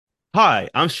Hi,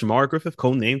 I'm Shamar Griffith,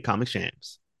 codenamed Comic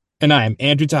Shams. And I'm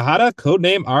Andrew Tahada,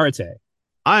 codename Arate.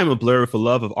 I am a blur with a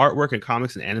love of artwork and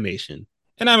comics and animation.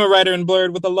 And I'm a writer in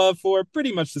Blurred with a love for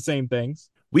pretty much the same things.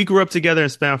 We grew up together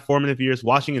and spent formative years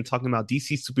watching and talking about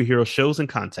DC superhero shows and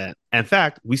content. In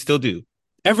fact, we still do.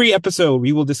 Every episode,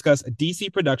 we will discuss a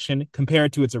DC production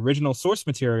compared to its original source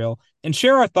material and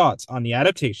share our thoughts on the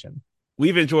adaptation.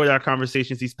 We've enjoyed our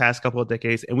conversations these past couple of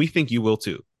decades, and we think you will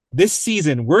too. This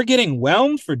season, we're getting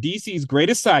whelmed for DC's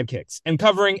greatest sidekicks and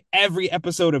covering every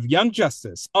episode of Young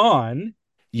Justice on.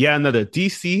 Yet another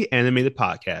DC animated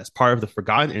podcast, part of the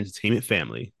Forgotten Entertainment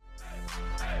family.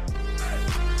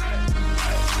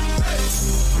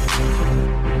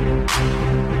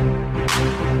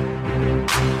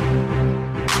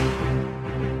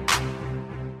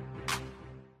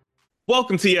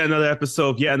 Welcome to yet another episode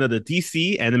of yet another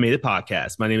DC animated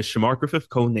podcast. My name is Shamar Griffith,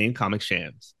 codenamed Comic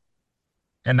Shams.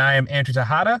 And I am Andrew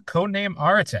Tahada, codename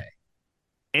Arate.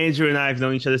 Andrew and I have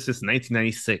known each other since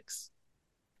 1996.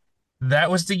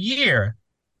 That was the year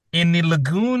in the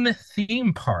Lagoon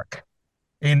theme park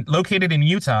located in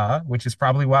Utah, which is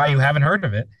probably why you haven't heard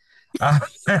of it. Uh,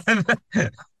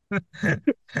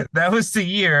 that was the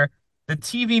year the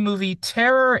TV movie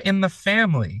Terror in the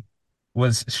Family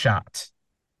was shot.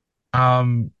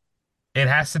 Um, it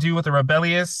has to do with a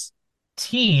rebellious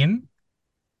teen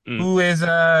Mm. who is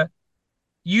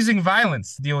using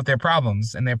violence to deal with their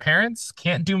problems, and their parents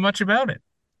can't do much about it.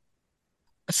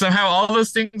 Somehow, all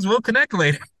those things will connect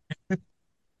later.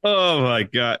 Oh my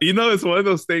God. It's one of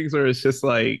those things where it's just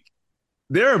like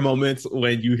there are moments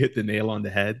when you hit the nail on the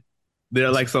head. There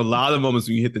are like a lot of moments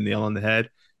when you hit the nail on the head.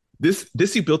 This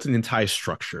you built an entire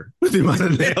structure with the amount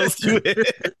of nails to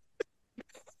it.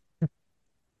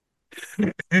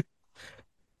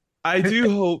 I do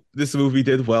hope this movie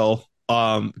did well.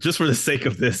 Just for the sake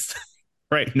of this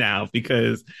right now,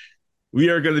 because we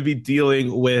are going to be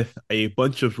dealing with a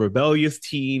bunch of rebellious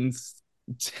teens.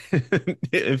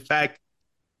 In fact,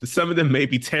 some of them may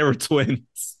be terror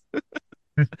twins.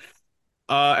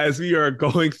 As we are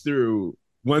going through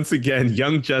once again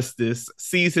Young Justice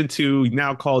season 2,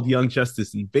 now called Young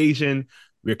Justice Invasion.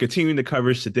 We're continuing the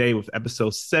coverage today with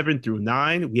episodes 7 through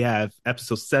 9. We have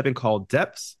episode 7 called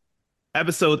Depths,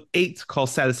 episode 8 called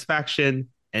Satisfaction,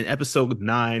 and episode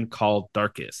 9 called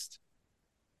Darkest.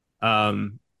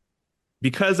 Um,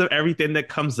 because of everything that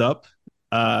comes up,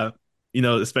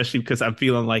 especially because I'm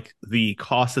feeling like the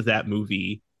cost of that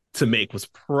movie to make was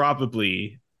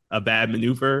probably a bad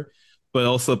maneuver, but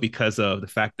also because of the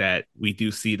fact that we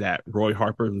do see that Roy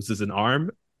Harper loses an arm.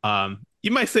 You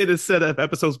might say this set of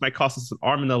episodes might cost us an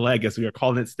arm and a leg, as we are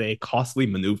calling it today, costly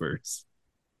maneuvers.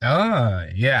 Oh,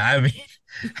 yeah. I mean,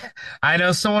 I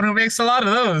know someone who makes a lot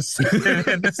of those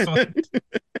in this one.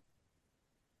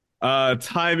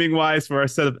 Timing wise, for our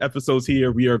set of episodes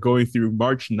here, we are going through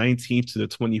March 19th to the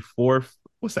 24th.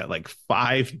 What's that, like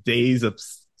 5 days of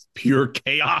pure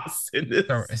chaos in So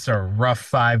this? it's a rough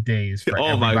 5 days for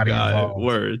Oh my everybody God, involved.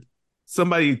 word.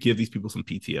 Somebody give these people some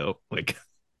PTO. Like,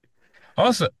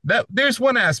 Also, that there's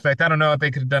one aspect. I don't know if they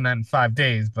could have done that in 5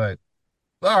 days, but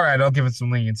all right, I'll give it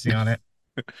some leniency on it.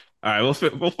 all right,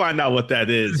 we'll find out what that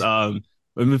is.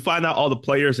 We find out all the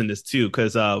players in this too,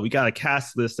 because we got a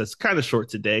cast list that's kind of short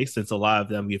today, since a lot of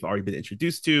them we've already been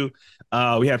introduced to.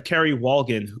 We have Carrie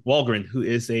Walgren, who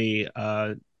is a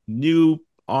new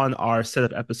on our set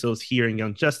of episodes here in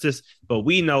Young Justice, but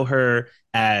we know her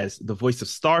as the voice of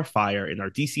Starfire in our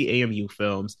DC AMU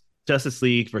films, Justice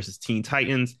League versus Teen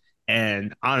Titans,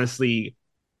 and honestly,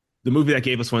 the movie that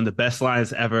gave us one of the best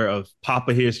lines ever of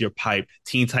 "Papa, here's your pipe."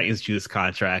 Teen Titans Judas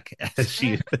Contract. As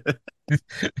she,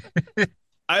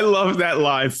 I love that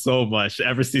line so much.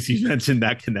 Ever since you mentioned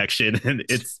that connection, and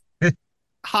it's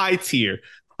high tier,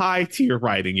 high tier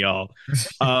writing, y'all.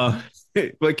 Uh,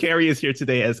 but Carrie is here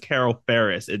today as Carol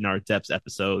Ferris in our Depths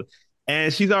episode,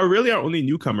 and she's our only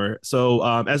newcomer. So,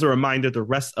 as a reminder, the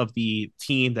rest of the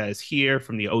team that is here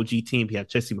from the OG team, we have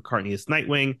Jesse McCartney as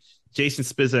Nightwing, Jason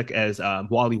Spizak as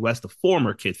Wally West, the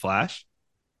former Kid Flash,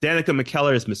 Danica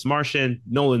McKellar is Miss Martian,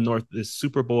 Nolan North is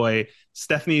Superboy,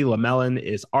 Stephanie Lamellin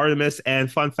is Artemis,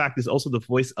 and fun fact is also the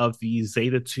voice of the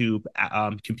Zeta Tube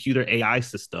computer AI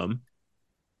system.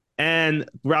 And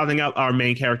rounding out our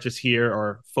main characters here,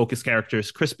 or focus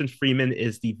characters, Crispin Freeman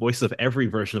is the voice of every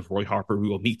version of Roy Harper we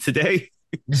will meet today.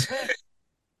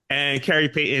 And Carrie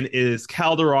Payton is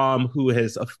Calderon, who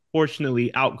has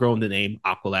unfortunately outgrown the name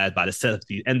Aqualad by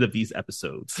the end of these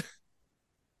episodes.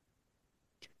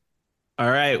 All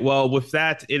right. Well, with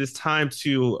that, it is time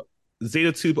to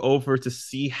Zeta Tube over to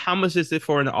see how much is it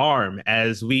for an arm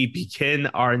as we begin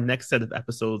our next set of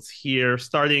episodes here,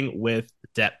 starting with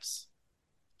Depths.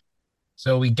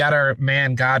 So we got our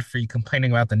man Godfrey complaining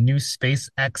about the new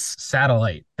SpaceX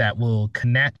satellite that will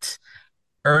connect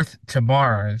Earth to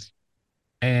Mars.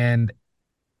 And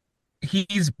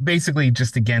he's basically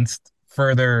just against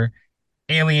further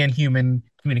alien human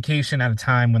communication at a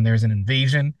time when there's an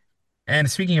invasion.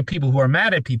 And speaking of people who are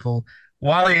mad at people,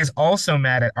 Wally is also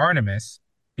mad at Artemis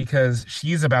because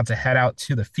she's about to head out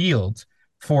to the field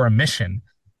for a mission.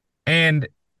 And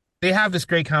they have this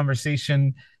great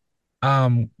conversation,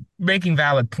 making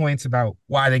valid points about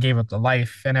why they gave up the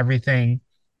life and everything.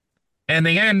 And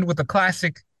they end with a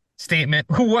classic statement,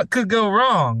 what could go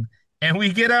wrong? And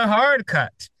we get a hard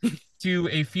cut to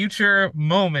a future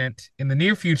moment in the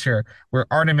near future where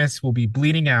Artemis will be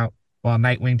bleeding out while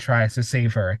Nightwing tries to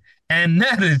save her. And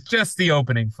that is just the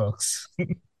opening, folks.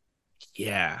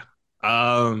 Yeah.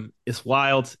 It's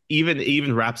wild.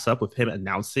 Even wraps up with him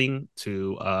announcing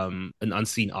to an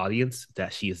unseen audience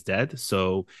that she is dead.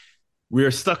 So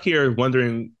we're stuck here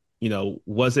wondering,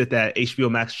 was it that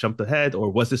HBO Max jumped ahead or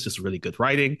was this just really good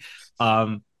writing?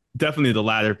 Definitely the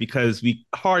latter, because we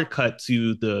hard cut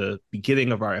to the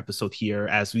beginning of our episode here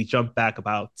as we jump back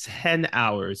about 10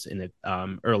 hours in it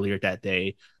earlier that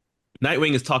day.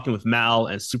 Nightwing is talking with Mal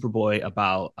and Superboy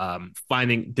about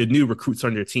finding the new recruits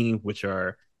on their team, which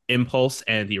are Impulse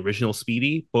and the original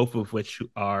Speedy, both of which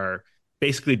are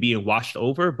basically being washed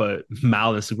over. But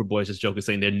Mal and Superboy is just joking,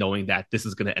 saying they're knowing that this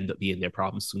is going to end up being their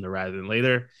problem sooner rather than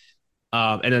later.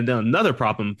 And then another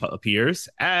problem appears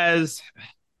as,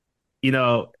 you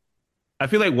know, I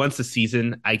feel like once a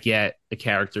season, I get a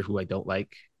character who I don't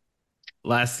like.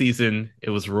 Last season,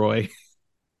 it was Roy.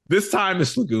 This time,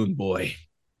 it's Lagoon Boy.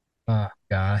 Oh,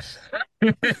 gosh.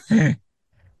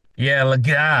 Yeah,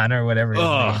 Lagan or whatever his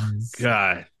Oh, name is.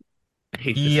 God. I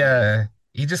hate this He man. uh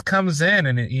he just comes in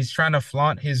and he's trying to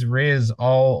flaunt his riz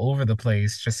all over the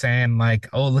place, just saying like,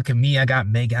 "Oh, look at me, I got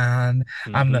Megan.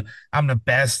 I'm the Mm-hmm. I'm the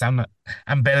best. I'm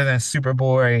better than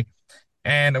Superboy."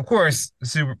 And of course,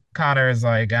 Super Connor is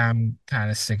like, "I'm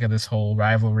kind of sick of this whole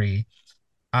rivalry."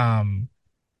 Um,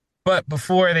 but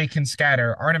before they can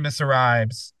scatter, Artemis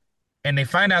arrives and they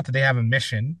find out that they have a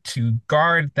mission to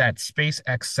guard that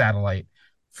SpaceX satellite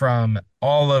from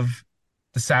all of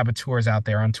the saboteurs out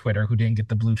there on Twitter who didn't get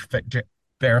the blue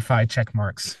verified check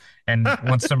marks and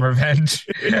want some revenge.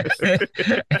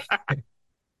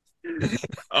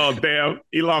 Oh, damn.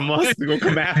 Elon Musk is going to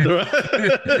come after us.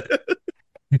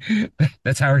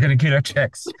 That's how we're gonna get our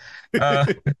checks. Uh,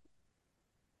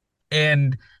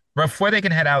 and before they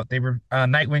can head out,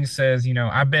 Nightwing says,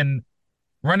 I've been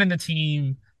running the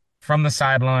team from the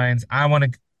sidelines. I want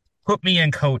to put me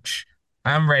in coach.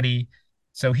 I'm ready.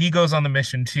 So he goes on the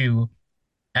mission too,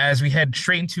 as we head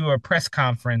straight into a press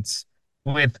conference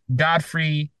with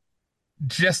Godfrey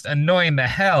just annoying the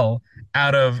hell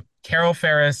out of Carol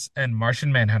Ferris and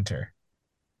Martian Manhunter.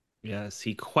 Yes,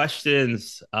 he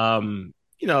questions,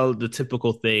 the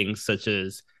typical things such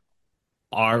as,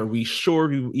 are we sure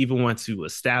we even want to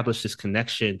establish this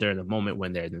connection during the moment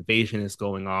when their invasion is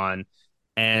going on?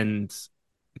 And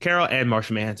Carol and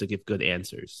Martian Manhunter give good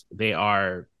answers. They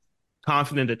are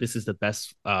confident that this is the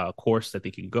best course that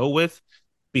they can go with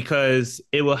because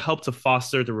it will help to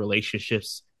foster the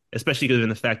relationships, especially given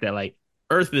the fact that like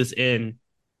Earth is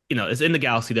it's in the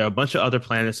galaxy. There are a bunch of other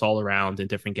planets all around in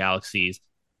different galaxies,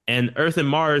 and Earth and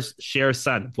Mars share a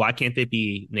sun. Why can't they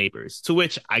be neighbors? To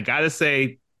which I gotta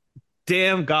say,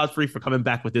 damn Godfrey for coming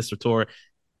back with this retort.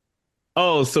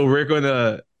 Oh, so we're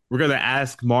gonna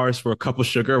ask Mars for a cup of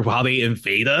sugar while they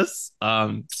invade us.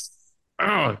 Oh,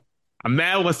 I'm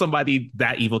mad when somebody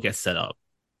that evil gets set up.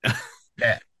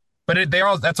 Yeah. But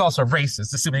that's also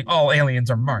racist, assuming all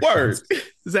aliens are Martians. Word.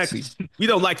 Exactly. We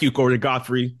don't like you, Gordon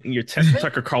Godfrey, and your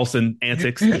Tucker Carlson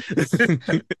antics.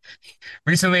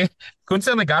 Recently,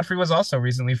 coincidentally, Godfrey was also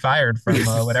recently fired from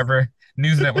whatever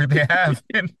news network they have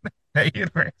in that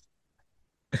universe.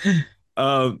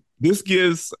 This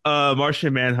gives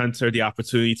Martian Manhunter the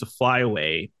opportunity to fly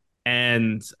away.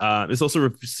 And it's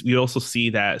also we also see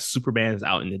that Superman is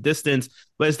out in the distance,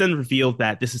 but it's then revealed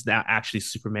that this is not actually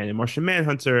Superman and Martian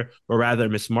Manhunter, but rather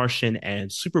Miss Martian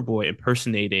and Superboy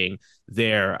impersonating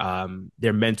their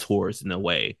mentors in a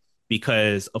way.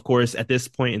 Because of course, at this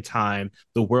point in time,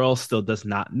 the world still does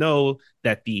not know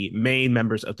that the main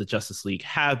members of the Justice League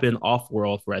have been off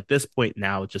world for at this point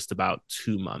now just about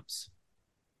 2 months.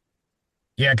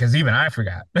 Yeah, because even I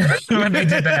forgot when they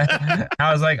did that.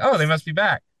 I was like, oh, they must be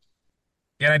back.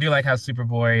 Yeah, and I do like how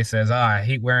Superboy says, "Ah, I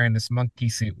hate wearing this monkey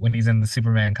suit" when he's in the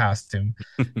Superman costume.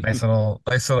 Nice little.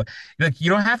 Like you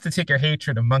don't have to take your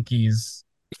hatred of monkeys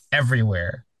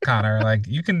everywhere, Connor. Like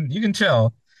you can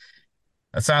chill.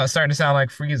 Starting to sound like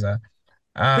Frieza.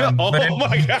 But Oh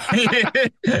my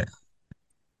god.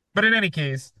 But in any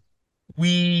case,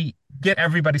 we get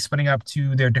everybody splitting up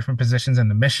to their different positions in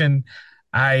the mission.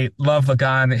 I love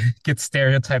Lagan gets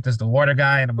stereotyped as the water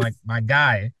guy, and I'm like, my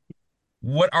guy,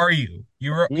 what are you?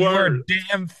 You're a Word.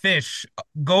 damn fish.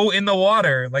 Go in the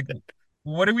water. Like,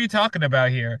 what are we talking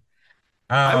about here?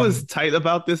 I was Um, tight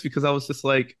about this because I was just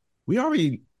like, we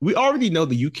already know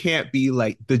that you can't be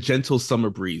like the gentle summer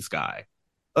breeze guy.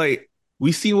 Like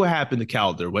we see what happened to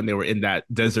Calder when they were in that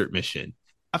desert mission.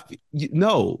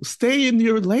 No, stay in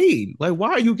your lane. Like, why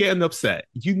are you getting upset?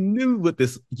 You knew what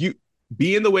this you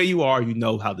being the way you are. You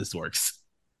know how this works.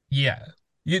 yeah,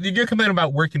 you're complaining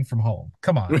about working from home.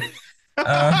 Come on.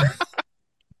 Uh,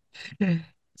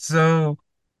 so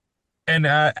and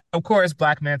of course,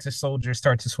 Black Manta soldiers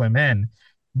start to swim in,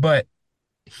 but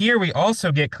here we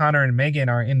also get Connor and Megan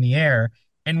are in the air,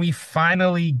 and we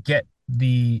finally get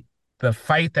the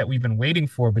fight that we've been waiting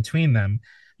for between them,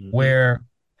 Mm-hmm. where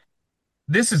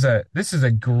this is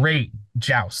a great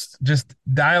joust. Just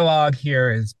dialogue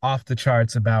here is off the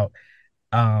charts about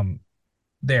um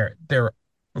their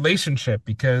relationship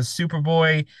because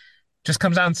Superboy just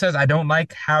comes out and says, I don't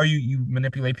like how you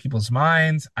manipulate people's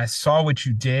minds. I saw what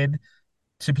you did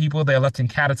to people they left in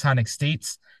catatonic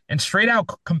states and straight out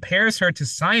compares her to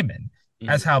Simon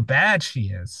as how bad she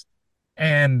is.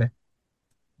 And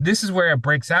this is where it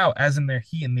breaks out, as in their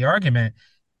heat in the argument,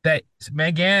 that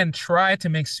Megan tried to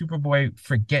make Superboy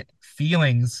forget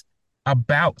feelings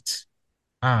about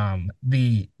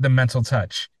the mental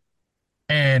touch.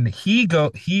 And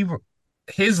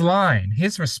his line,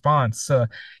 his response,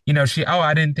 she, oh,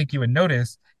 I didn't think you would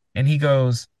notice. And he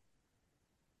goes,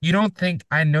 you don't think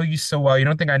I know you so well. You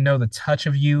don't think I know the touch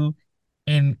of you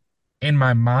in in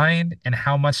my mind and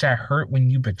how much I hurt when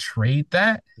you betrayed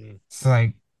that. Mm-hmm. It's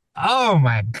like, oh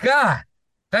my God.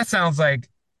 That sounds like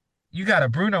you got a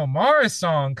Bruno Mars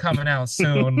song coming out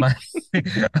soon. Like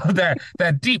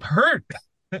that deep hurt.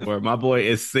 Where my boy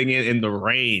is singing in the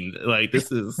rain. Like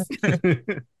this is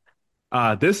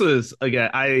this is again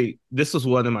I this was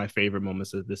one of my favorite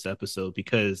moments of this episode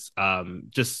because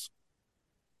just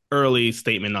early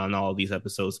statement on all of these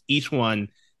episodes, each one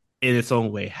in its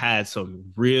own way had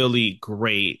some really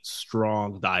great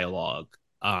strong dialogue,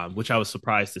 which I was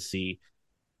surprised to see.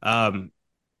 Um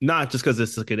not just because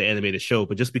it's like an animated show,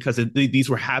 but just because these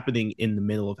were happening in the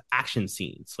middle of action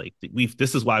scenes. Like we've,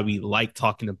 this is why we like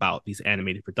talking about these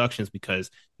animated productions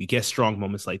because you get strong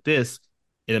moments like this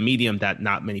in a medium that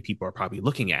not many people are probably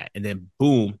looking at, and then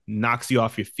boom, knocks you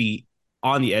off your feet,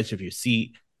 on the edge of your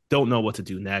seat, don't know what to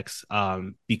do next.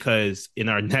 Because in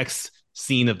our next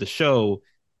scene of the show,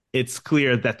 it's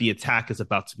clear that the attack is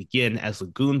about to begin as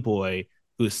Lagoon Boy,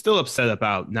 who is still upset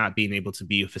about not being able to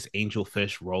be with his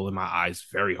angelfish, rolling my eyes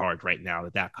very hard right now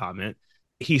at that comment.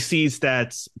 He sees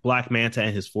that Black Manta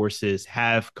and his forces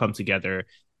have come together,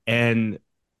 and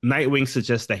Nightwing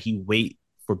suggests that he wait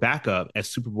for backup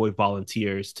as Superboy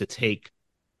volunteers to take.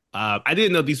 I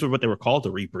didn't know these were what they were called,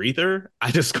 the rebreather.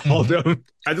 Mhm.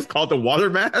 I just called the water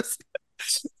mask.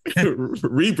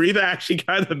 Rebreather actually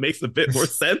kind of makes a bit more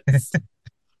sense.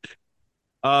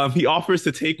 He offers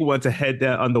to take one to head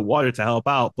down underwater to help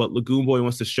out, but Lagoon Boy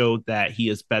wants to show that he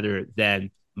is better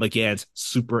than McGann's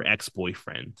super ex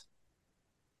boyfriend.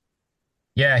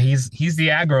 Yeah, he's the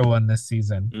aggro one this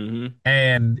season. Mm-hmm.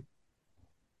 And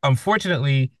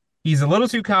unfortunately, he's a little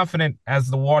too confident as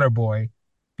the water boy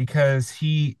because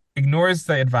he ignores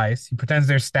the advice. He pretends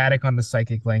there's static on the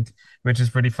psychic link, which is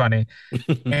pretty funny,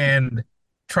 and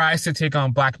tries to take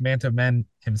on Black Manta Men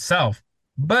himself.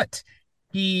 But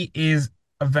he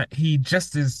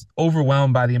just is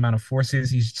overwhelmed by the amount of forces.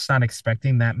 He's just not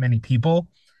expecting that many people.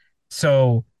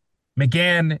 So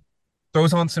McGann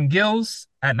throws on some gills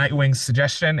at Nightwing's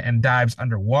suggestion and dives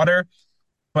underwater.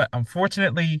 But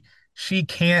unfortunately, she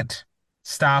can't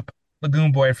stop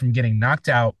Lagoon Boy from getting knocked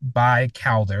out by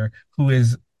Calder, who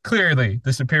is clearly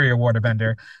the superior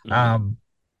waterbender. Mm-hmm. Um,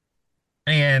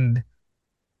 and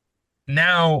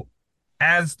now,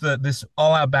 as this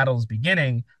all-out battle is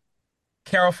beginning,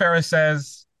 Carol Ferris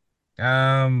says,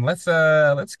 let's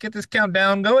get this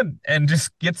countdown going," and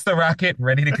just gets the rocket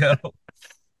ready to go.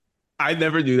 I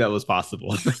never knew that was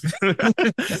possible.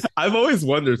 I've always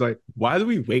wondered, like, why do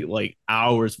we wait like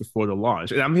hours before the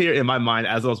launch? And I'm here in my mind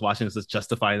as I was watching this,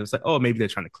 justifying. It's like, oh, maybe they're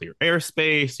trying to clear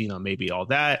airspace, maybe all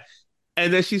that.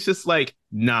 And then she's just like,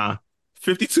 nah,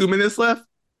 52 minutes left,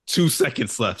 2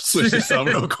 seconds left. Switch this up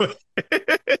real quick.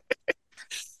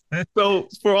 So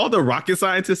for all the rocket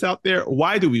scientists out there,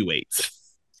 why do we wait?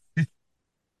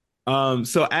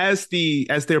 So as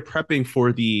they're prepping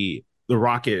for the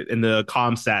rocket and the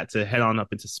comsat to head on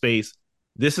up into space,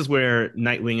 This is where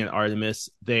Nightwing and Artemis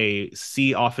they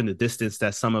see off in the distance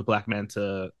that some of Black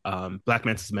Manta's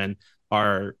men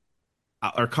are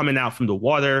are coming out from the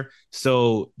water.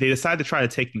 So they decide to try to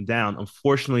take them down.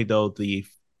 Unfortunately, though,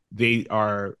 they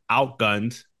are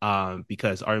outgunned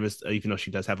because Artemis, even though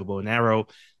she does have a bow and arrow,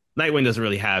 Nightwing doesn't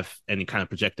really have any kind of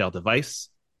projectile device.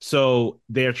 So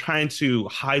they're trying to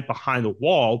hide behind the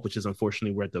wall, which is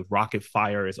unfortunately where the rocket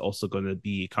fire is also going to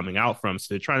be coming out from. So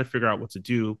they're trying to figure out what to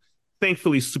do.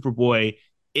 Thankfully, Superboy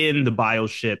in the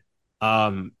bioship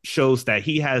shows that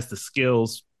he has the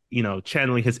skills,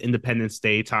 channeling his Independence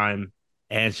Day time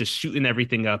and just shooting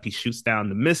everything up. He shoots down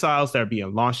the missiles that are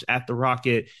being launched at the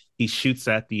rocket. He shoots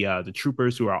at the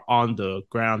troopers who are on the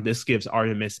ground. This gives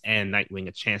Artemis and Nightwing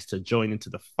a chance to join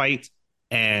into the fight.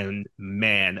 And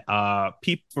man,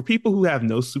 for people who have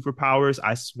no superpowers,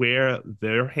 I swear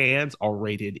their hands are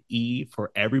rated E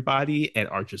for everybody and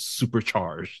are just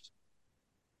supercharged.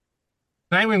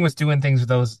 Nightwing was doing things with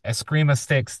those Eskrima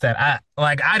sticks that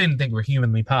I didn't think were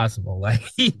humanly possible. Like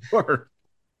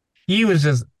he was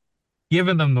just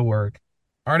giving them the work.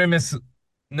 Artemis,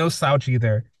 no slouch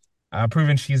either,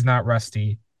 proving she's not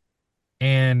rusty.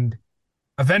 And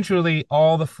eventually,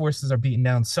 all the forces are beaten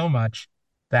down so much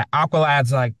that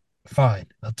Aqualad's like, fine,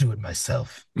 I'll do it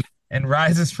myself, and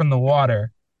rises from the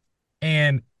water.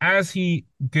 And as he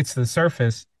gets to the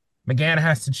surface, McGann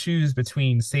has to choose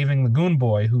between saving Lagoon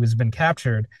Boy, who has been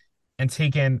captured, and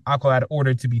taking Aqualad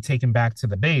ordered to be taken back to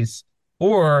the base,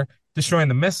 or destroying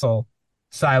the missile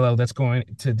silo that's going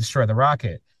to destroy the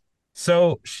rocket.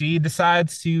 So she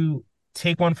decides to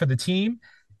take one for the team,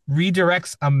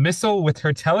 redirects a missile with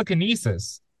her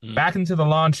telekinesis Mm. back into the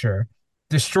launcher,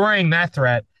 destroying that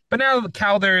threat. But now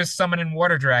Calder is summoning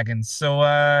water dragons. So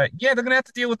yeah, they're gonna have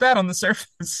to deal with that on the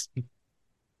surface.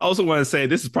 I also want to say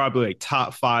this is probably like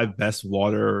top five best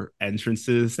water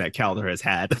entrances that Calder has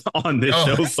had on this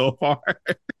Oh, show so far.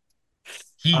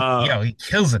 he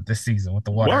kills it this season with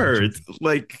the water Words entrance.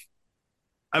 like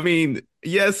I mean,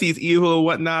 yes, he's evil and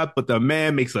whatnot, but the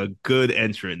man makes a good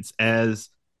entrance. As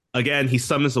again, he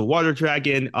summons a water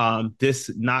dragon. This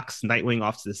knocks Nightwing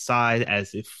off to the side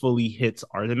as it fully hits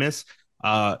Artemis.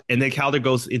 And then Calder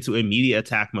goes into immediate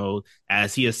attack mode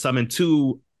as he has summoned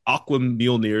two Aqua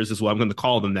Mjolnirs, is what I'm going to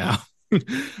call them now.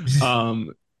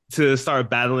 um, to start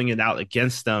battling it out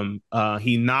against them.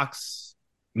 He knocks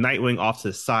Nightwing off to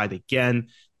the side again.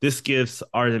 This gives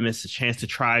Artemis a chance to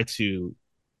try to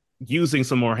using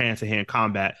some more hand to hand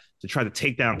combat to try to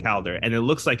take down Calder. And it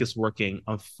looks like it's working.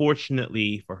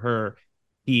 Unfortunately for her,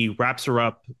 he wraps her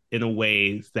up in a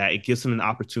way that it gives him an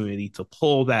opportunity to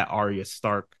pull that Arya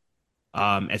Stark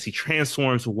as he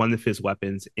transforms one of his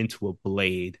weapons into a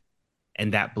blade.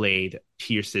 And that blade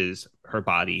pierces her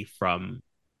body from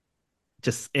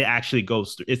just, it actually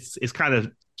goes through. It's kind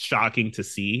of shocking to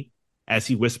see as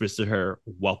he whispers to her,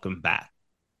 "Welcome back."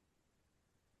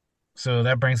 So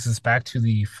that brings us back to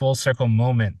the full circle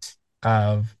moment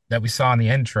of that we saw in the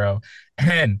intro.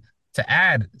 And to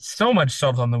add so much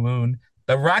salt on the wound,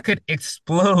 the rocket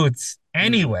explodes Mm-hmm.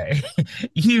 anyway,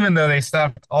 even though they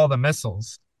stopped all the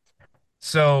missiles.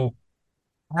 So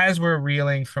as we're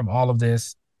reeling from all of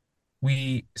this,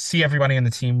 we see everybody in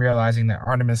the team realizing that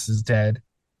Artemis is dead.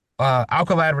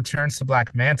 Alcalad returns to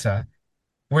Black Manta,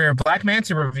 where Black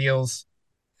Manta reveals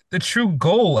the true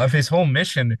goal of his whole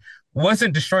mission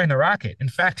wasn't destroying the rocket. In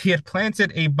fact, he had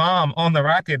planted a bomb on the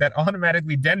rocket that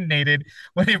automatically detonated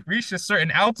when it reached a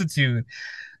certain altitude.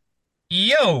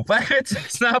 Yo, Black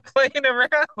Manta's not playing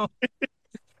around.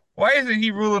 Why isn't he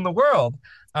ruling the world?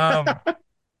 Um,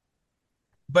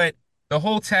 but the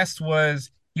whole test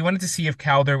was he wanted to see if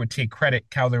Calder would take credit.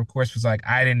 Calder, of course, was like,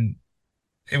 I didn't,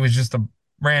 it was just a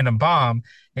random bomb.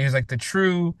 And he was like, the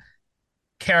true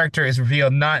character is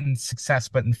revealed not in success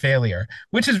but in failure,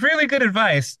 which is really good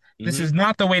advice. This Mm-hmm. is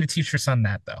not the way to teach your son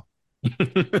that, though.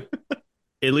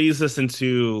 It leads us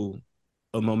into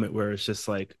a moment where it's just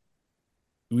like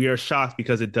we are shocked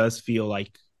because it does feel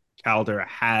like Calder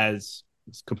has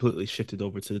completely shifted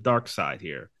over to the dark side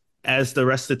here. As the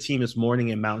rest of the team is mourning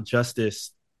in Mount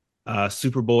Justice,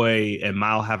 Superboy and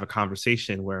Mal have a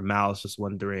conversation where Mal is just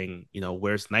wondering,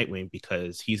 where's Nightwing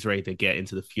because he's ready to get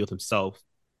into the field himself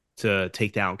to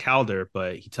take down Calder,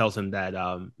 but he tells him that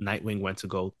Nightwing went to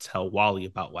go tell Wally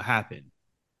about what happened.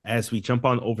 As we jump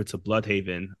on over to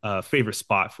Bloodhaven, favorite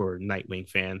spot for Nightwing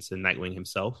fans and Nightwing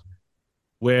himself,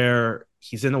 where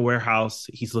he's in a warehouse.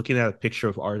 He's looking at a picture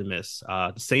of Artemis,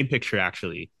 the same picture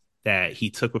actually that he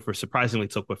took with her, surprisingly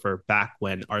took with her back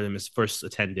when Artemis first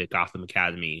attended Gotham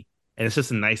Academy. And it's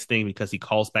just a nice thing because he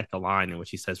calls back the line in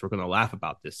which he says, "We're going to laugh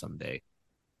about this someday."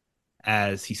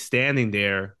 As he's standing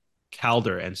there,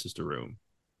 Calder enters the room.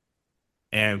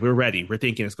 and we're ready. We're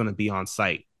thinking it's going to be on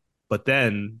site. But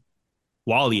then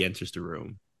Wally enters the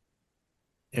room,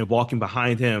 and walking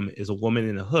behind him is a woman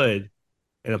in a hood.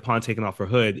 And upon taking off her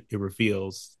hood, it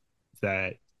reveals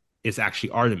that it's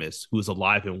actually Artemis, who is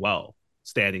alive and well,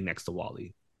 standing next to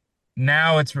Wally.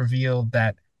 Now it's revealed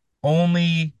that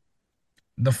only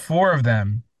the four of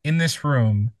them in this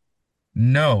room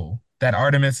know that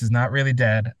Artemis is not really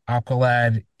dead.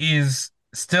 Aqualad is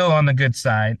still on the good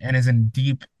side and is in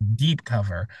deep, deep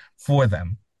cover for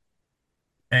them.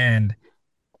 And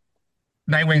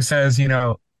Nightwing says,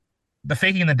 the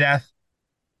faking the death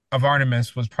of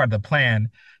Artemis was part of the plan,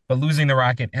 but losing the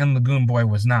rocket and Lagoon Boy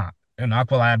was not. And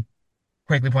Aqualad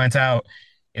quickly points out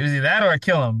it was either that or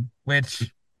kill him,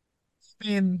 which, I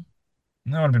mean,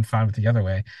 that would have been fine with the other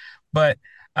way. But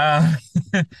uh,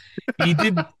 he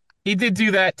did he did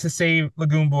do that to save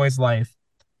Lagoon Boy's life.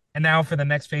 And now for the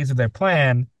next phase of their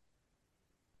plan,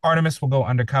 Artemis will go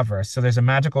undercover. So there's a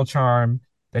magical charm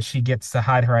that she gets to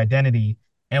hide her identity.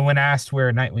 And when asked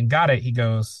where Nightwing got it, he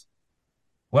goes,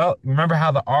 well, remember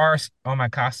how the R on my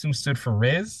costume stood for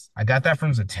Riz? I got that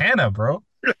from Zatanna, bro.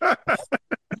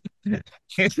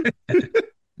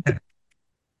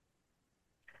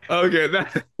 Okay,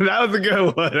 that was a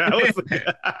good one. That was a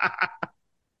good...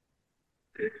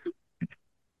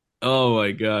 Oh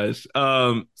my gosh.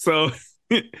 So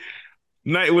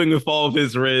Nightwing, with all of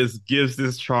his riz, gives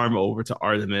this charm over to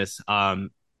Artemis.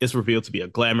 It's revealed to be a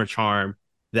glamour charm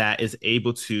that is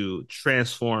able to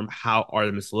transform how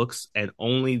Artemis looks, and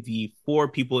only the four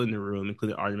people in the room,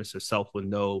 including Artemis herself, would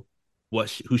know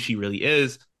who she really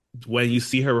is. When you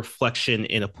see her reflection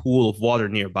in a pool of water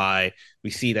nearby, we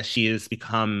see that she has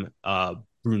become a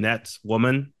brunette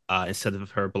woman instead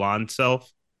of her blonde self.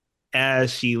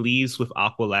 As she leaves with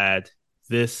Aqualad,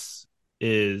 this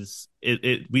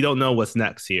we don't know what's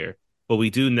next here, but we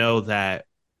do know that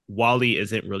Wally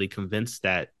isn't really convinced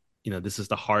that this is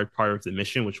the hard part of the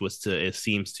mission, which was to, it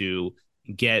seems, to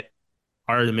get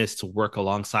Artemis to work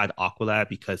alongside Aqualad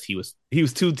because he was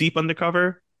too deep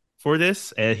undercover for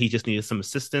this, and he just needed some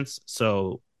assistance.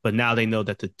 So, but now they know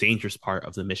that the dangerous part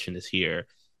of the mission is here,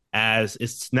 as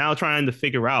it's now trying to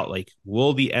figure out, like,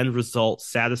 will the end result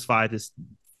satisfy this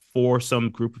for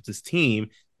some group of this team,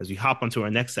 as we hop onto our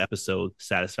next episode,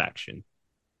 Satisfaction.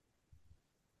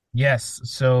 Yes.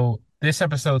 So this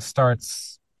episode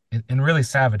starts in a really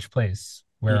savage place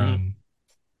where Mm-hmm.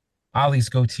 Ollie's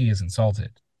goatee is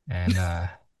insulted. And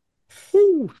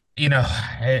Woo.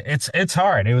 it's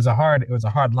hard. It was a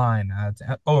hard line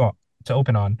to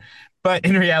open on. But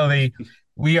in reality,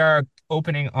 we are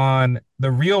opening on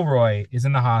the real Roy is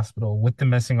in the hospital with the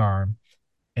missing arm,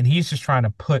 and he's just trying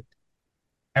to put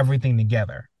everything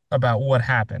together about what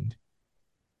happened.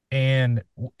 And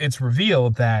it's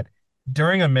revealed that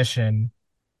during a mission,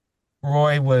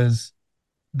 Roy was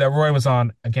Roy was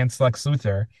on against Lex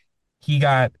Luthor. He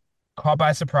got caught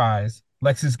by surprise.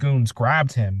 Lex's goons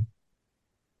grabbed him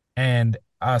and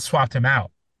swapped him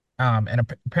out.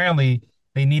 And apparently,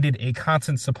 they needed a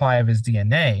constant supply of his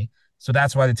DNA, so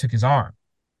that's why they took his arm.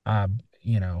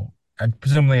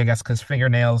 Presumably, I guess because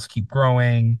fingernails keep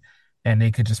growing, and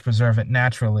they could just preserve it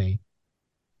naturally.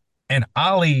 And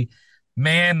Ollie,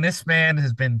 man, this man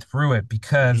has been through it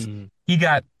because Mm. he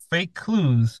got fake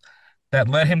clues that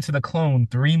led him to the clone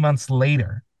 3 months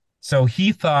later. So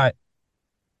he thought,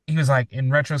 he was like,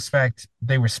 in retrospect,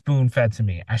 they were spoon fed to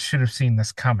me. I should have seen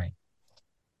this coming.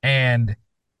 And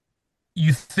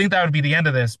you think that would be the end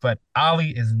of this, but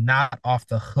Ollie is not off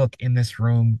the hook in this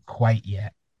room quite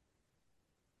yet.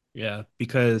 Yeah,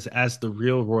 because as the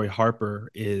real Roy Harper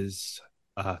is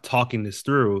talking this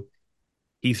through,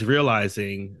 he's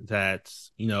realizing that,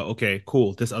 okay,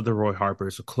 cool, this other Roy Harper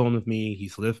is a clone of me.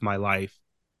 He's lived my life.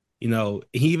 He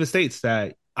even states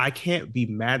that I can't be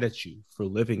mad at you for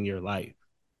living your life,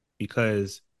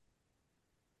 because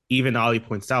even Ollie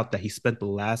points out that he spent the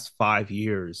last 5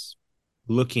 years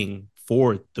looking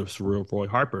for this real Roy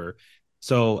Harper.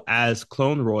 So as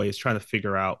Clone Roy is trying to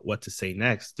figure out what to say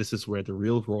next, this is where the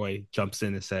real Roy jumps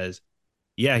in and says,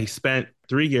 yeah, he spent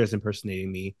 3 years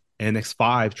impersonating me and the next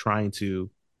five trying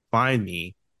to find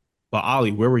me. But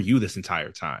Ollie, where were you this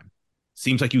entire time?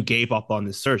 Seems like you gave up on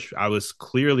this search. I was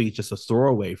clearly just a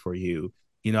throwaway for you.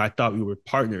 I thought we were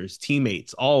partners,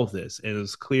 teammates, all of this. And it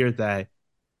was clear that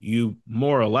you,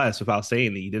 more or less, without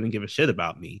saying that, you didn't give a shit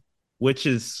about me, which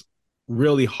is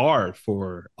really hard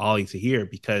for Ollie to hear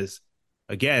because,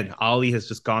 again, Ollie has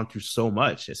just gone through so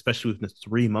much, especially with the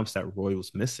 3 months that Roy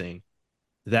was missing,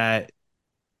 that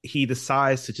he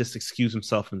decides to just excuse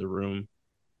himself from the room.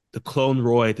 The clone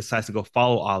Roy decides to go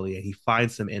follow Ollie, and he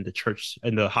finds him in the church,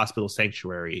 in the hospital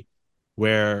sanctuary,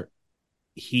 where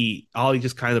Ollie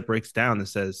just kind of breaks down and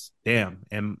says, "Damn,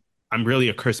 and I'm really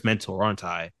a cursed mentor, aren't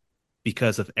I?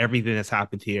 Because of everything that's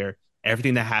happened here,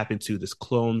 everything that happened to this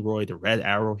clone Roy, the Red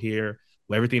Arrow here,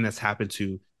 everything that's happened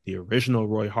to the original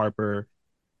Roy Harper,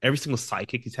 every single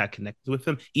sidekick he's had connected with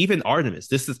him, even Artemis.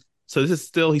 This is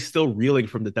still he's still reeling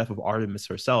from the death of Artemis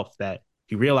herself. That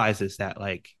he realizes that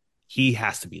like he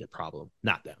has to be the problem,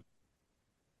 not them.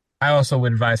 I also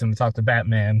would advise him to talk to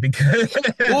Batman because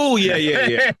Oh yeah,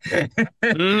 yeah, yeah.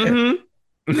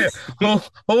 Mm-hmm.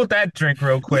 hold that drink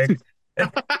real quick.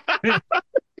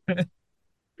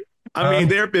 I mean, Um,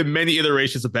 there have been many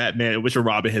iterations of Batman in which a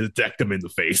Robin has decked him in the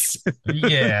face.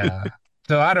 yeah.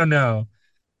 So I don't know.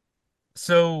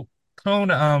 So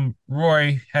Clone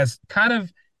Roy has kind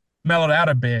of mellowed out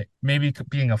a bit. Maybe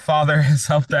being a father has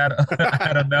helped that.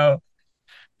 I don't know.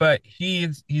 But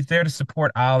he's there to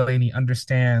support Ollie and he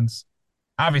understands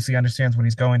obviously understands what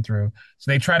he's going through.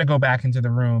 So they try to go back into the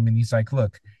room and he's like,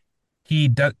 look, he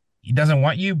doesn't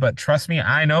want you, but trust me,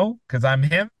 I know because I'm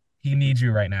him. He needs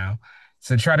you right now.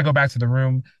 So try to go back to the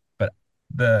room, but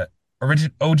the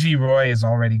original OG Roy is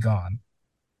already gone.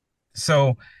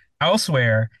 So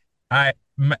elsewhere,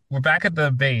 we're back at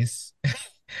the base.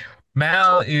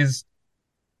 Mal is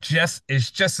just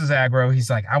as aggro. He's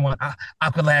like, I want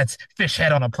Aqualad's fish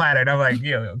head on a platter. And I'm like,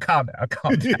 yo, calm down,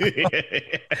 calm down.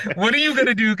 What are you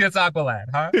gonna do against Aqualad,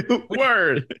 huh?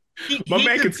 Word. My He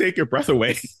man can just take your breath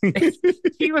away.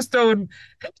 he was throwing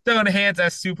hands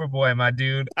at Superboy, my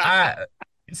dude. I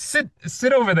sit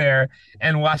over there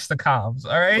and watch the comms,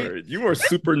 all right? Word. You are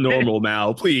super normal,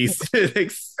 Mal. Please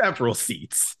take several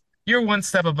seats. You're one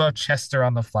step above Chester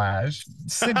on the Flash.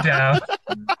 Sit down.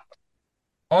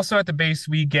 Also at the base,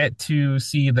 we get to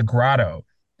see the grotto,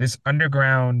 this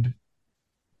underground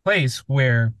place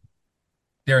where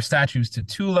there are statues to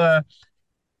Tula,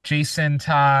 Jason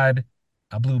Todd,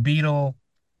 a Blue Beetle,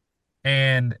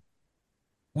 and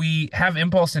we have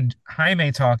Impulse and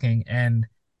Jaime talking, and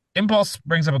Impulse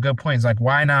brings up a good point. It's like,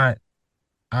 why not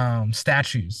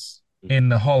statues in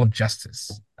the Hall of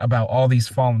Justice about all these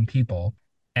fallen people?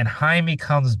 And Jaime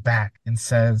comes back and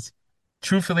says,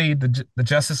 truthfully, the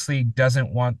Justice League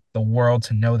doesn't want the world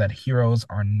to know that heroes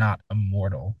are not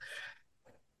immortal.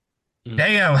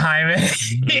 Damn,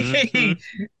 Mm-hmm. Jaime.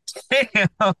 I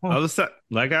Damn. was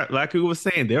like we was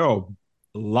saying, there are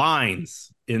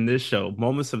lines in this show,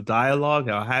 moments of dialogue.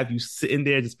 I'll have you sitting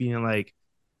there just being like,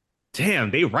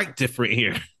 "Damn, they write different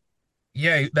here."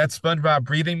 Yeah, that SpongeBob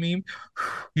breathing meme,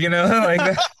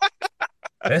 like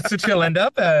that's what you'll end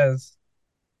up as.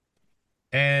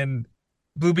 And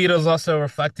Blue Beetle's also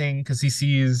reflecting because he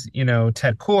sees,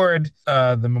 Ted Cord,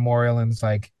 the memorial, and it's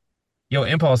like, yo,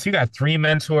 Impulse, you got three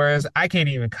mentors. I can't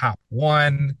even cop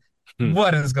one.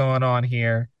 What is going on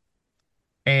here?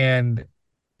 And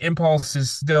Impulse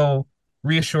is still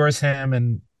reassures him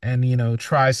and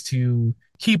tries to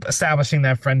keep establishing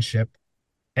that friendship.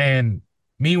 And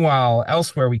meanwhile,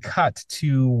 elsewhere we cut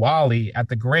to Wally at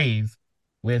the grave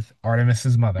with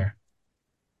Artemis's mother.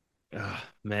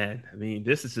 Man, I mean,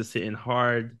 this is just hitting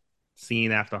hard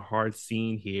scene after hard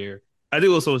scene here. I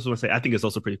do also just want to say, I think it's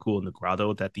also pretty cool in the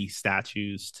grotto that these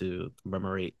statues to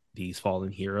commemorate these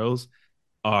fallen heroes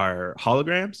are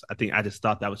holograms. I just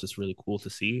thought that was just really cool to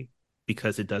see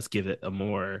because it does give it a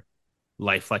more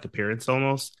lifelike appearance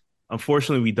almost.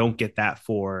 Unfortunately, we don't get that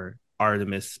for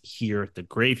Artemis here at the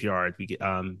graveyard. We get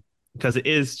because it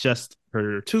is just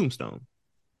her tombstone.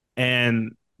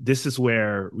 And this is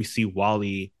where we see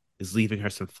Wally is leaving her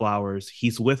some flowers.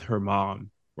 He's with her mom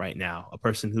right now, a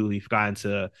person who we've gotten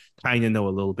to kind of know a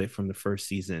little bit from the first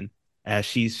season, as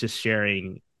she's just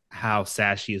sharing how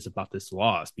sad she is about this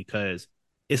loss because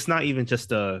it's not even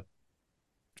just a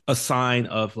sign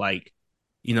of like,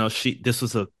 this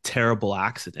was a terrible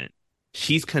accident.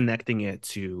 She's connecting it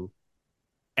to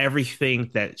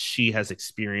everything that she has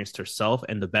experienced herself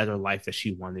and the better life that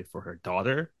she wanted for her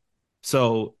daughter.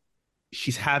 So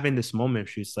she's having this moment.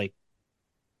 She's like,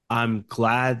 I'm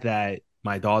glad that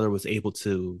my daughter was able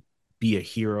to be a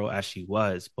hero as she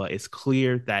was, but it's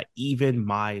clear that even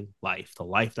my life, the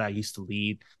life that I used to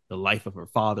lead, the life of her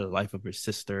father, the life of her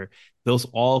sister, those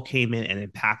all came in and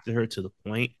impacted her to the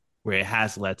point where it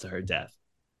has led to her death.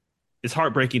 It's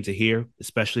heartbreaking to hear,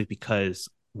 especially because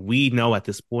we know at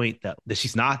this point that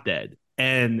she's not dead.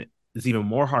 And it's even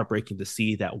more heartbreaking to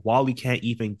see that Wally can't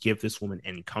even give this woman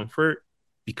any comfort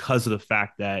because of the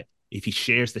fact that if he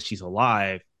shares that she's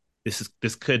alive,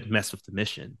 this could mess with the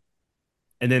mission.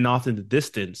 And then off in the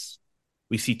distance,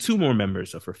 we see two more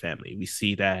members of her family. We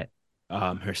see that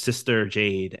her sister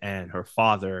Jade and her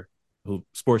father, who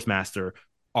Sportsmaster,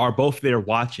 are both there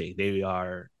watching. They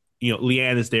are,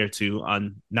 Leanne is there too,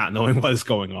 on not knowing what is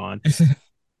going on.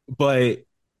 but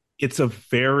it's a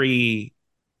very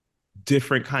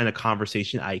different kind of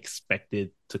conversation I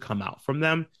expected to come out from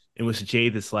them, in which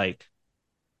Jade is like,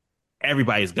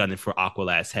 everybody's gunning for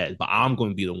Aqualad's head, but I'm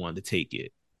going to be the one to take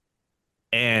it.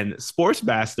 And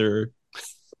Sportsmaster,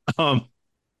 um,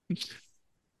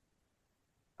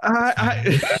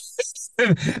 I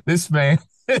This man.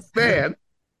 man,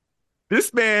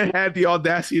 this man had the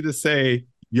audacity to say,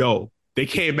 "Yo, they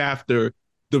came after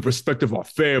the respect of our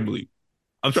family."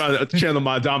 I'm trying to channel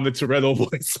my Dominic Toretto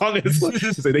voice on this.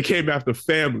 He said they came after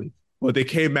family, but they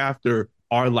came after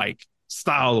our like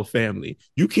style of family.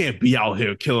 You can't be out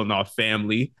here killing our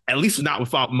family, at least not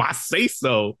without my say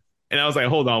so. And I was like,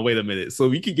 hold on, wait a minute. So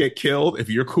we could get killed if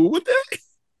you're cool with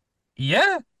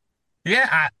Yeah.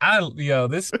 Yeah,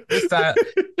 this time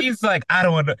he's like, I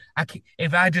don't want to. I can't,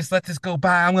 if I just let this go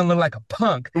by, I'm gonna look like a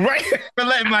punk that, right? for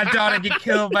letting my daughter get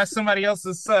killed by somebody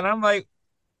else's son. I'm like,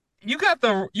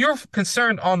 you're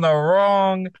concerned on the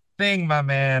wrong thing, my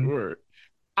man.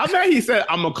 I'm mad he said,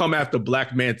 I'm gonna come after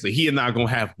Black Manta. He and I gonna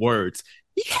have words.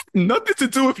 He had nothing to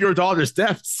do with your daughter's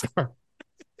death, sir.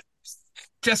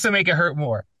 Just to make it hurt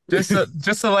more. Just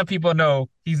to let people know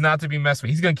he's not to be messed with.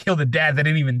 He's gonna kill the dad that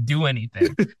didn't even do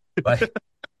anything. Like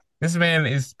this man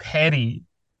is petty.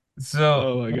 So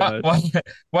Oh my god.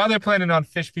 while they're planning on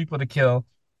fish people to kill,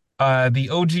 the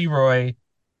OG Roy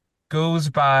goes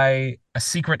by a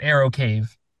secret arrow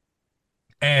cave,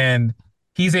 and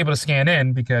he's able to scan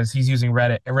in because he's using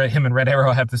him and Red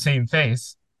Arrow have the same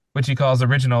face, which he calls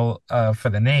original for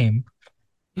the name.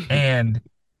 And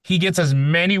he gets as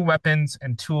many weapons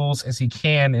and tools as he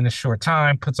can in a short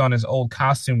time, puts on his old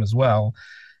costume as well.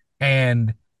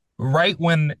 And right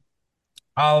when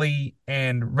Ollie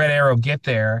and Red Arrow get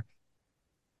there,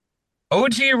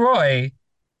 OG Roy,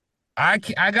 I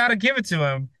gotta give it to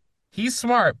him. He's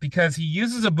smart because he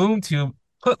uses a boom tube,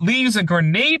 leaves a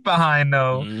grenade behind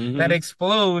though that Mm-hmm.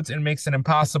 explodes and makes it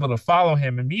impossible to follow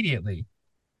him immediately.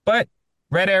 But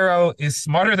Red Arrow is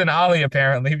smarter than Ollie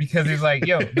apparently because he's like,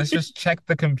 yo, let's just check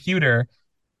the computer.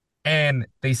 And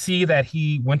they see that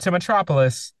he went to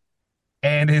Metropolis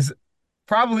and is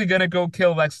probably gonna go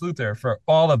kill Lex Luthor for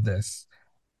all of this.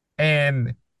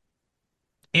 And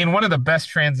in one of the best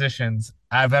transitions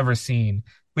I've ever seen,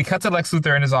 we cut to Lex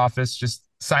Luthor in his office, just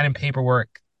signing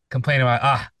paperwork, complaining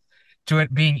about,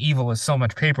 being evil is so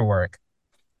much paperwork.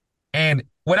 And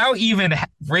without even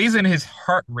raising his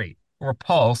heart rate or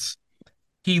pulse,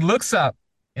 he looks up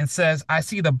and says, I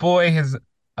see the boy has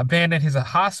abandoned his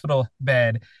hospital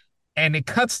bed. And it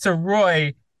cuts to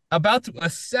Roy about to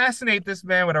assassinate this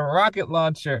man with a rocket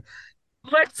launcher.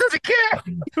 Lex doesn't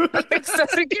care. Lex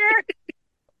doesn't care.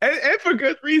 And for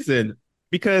good reason.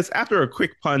 Because after a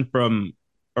quick pun from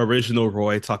original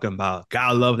Roy talking about,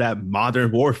 gotta love that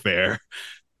modern warfare,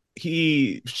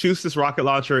 he shoots this rocket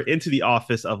launcher into the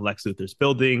office of Lex Luthor's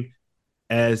building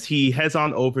as he heads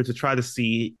on over to try to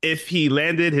see if he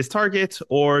landed his target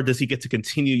or does he get to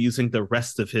continue using the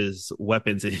rest of his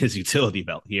weapons in his utility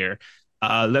belt here.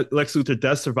 Lex Luthor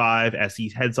does survive as he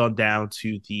heads on down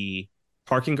to the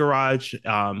parking garage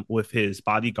with his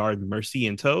bodyguard Mercy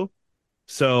in tow.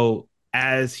 So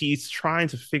as he's trying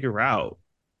to figure out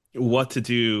what to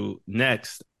do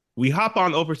next, we hop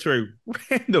on over to a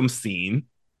random scene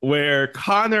where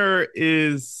Connor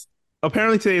is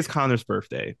apparently today is Connor's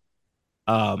birthday.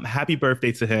 Happy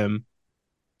birthday to him.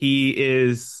 He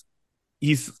is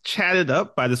he's chatted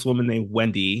up by this woman named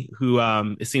Wendy, who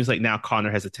it seems like now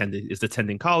Connor has attended is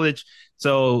attending college.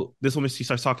 So this woman she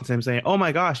starts talking to him saying, "Oh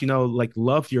my gosh, like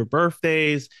loved your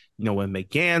birthdays. When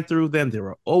Megan threw them, they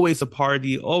were always a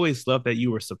party. Always loved that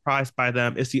you were surprised by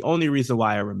them. It's the only reason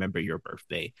why I remember your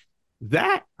birthday."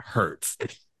 That hurts.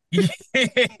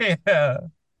 Yeah.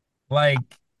 Like,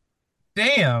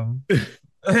 damn.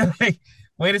 Like,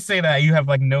 way to say that. You have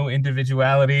like no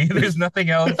individuality. There's nothing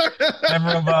else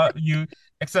ever about you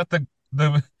except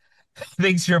the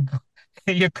things your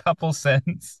couple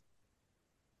sends.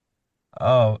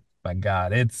 Oh my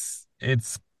God. It's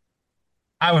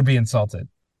I would be insulted.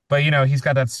 But he's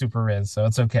got that super riz, so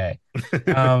it's okay.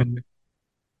 Um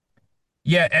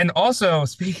yeah, and also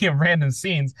speaking of random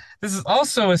scenes, this is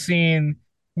also a scene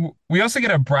we also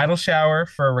get a bridal shower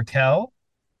for Raquel,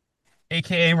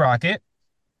 aka Rocket.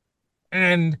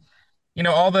 And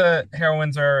all the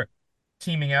heroines are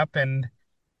teaming up, and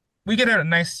we get a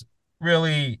nice,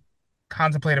 really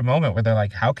contemplative moment where they're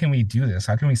like, "How can we do this?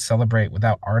 How can we celebrate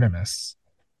without Artemis?"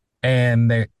 And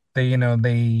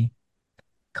they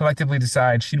collectively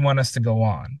decide she'd want us to go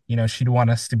on. She'd want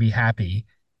us to be happy.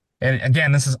 And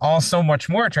again, this is all so much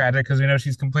more tragic because we know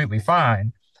she's completely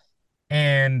fine.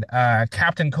 And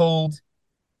Captain Cold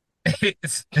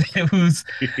who's,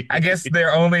 I guess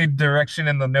their only direction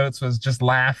in the notes was just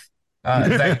laugh.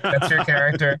 That's your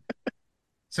character.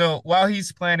 So while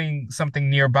he's planning something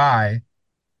nearby,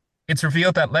 it's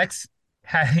revealed that Lex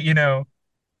had, now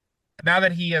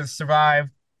that he has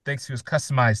survived thanks to his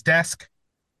customized desk,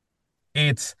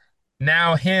 it's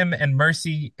now him and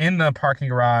Mercy in the parking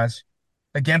garage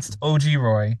against OG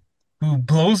Roy, who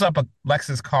blows up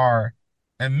Lex's car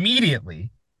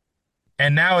immediately.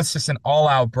 And now it's just an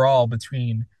all-out brawl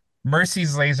between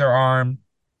Mercy's laser arm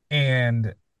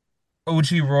and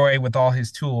OG Roy with all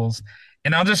his tools.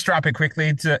 And I'll just drop it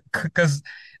quickly to because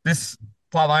this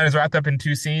plot line is wrapped up in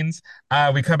two scenes.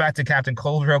 We come back to Captain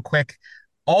Cold real quick.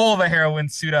 All the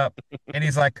heroines suit up, and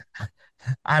he's like,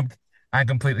 "I'm I'm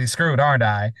completely screwed, aren't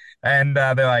I?" And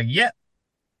they're like, "Yep,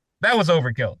 that was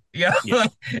overkill." Yeah, Yeah.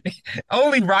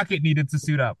 only Rocket needed to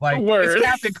suit up. Like it's Word.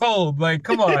 Captain Cold. Like,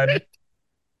 come on.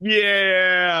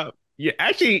 Yeah. Yeah.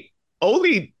 Actually,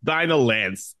 only Dinah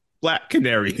Lance, Black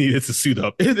Canary, needed to suit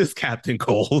up. It is Captain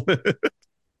Cole.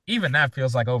 Even that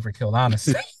feels like overkill,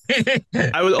 honestly.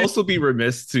 I would also be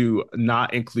remiss to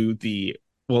not include the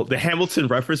Hamilton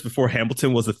reference before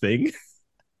Hamilton was a thing.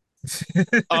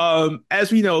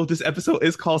 As we know, this episode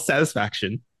is called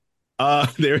Satisfaction.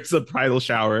 There is a bridal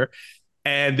shower,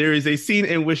 and there is a scene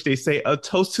in which they say a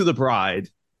toast to the bride,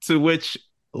 to which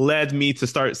led me to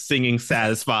start singing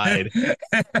Satisfied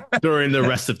during the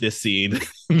rest of this scene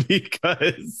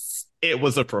because it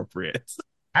was appropriate.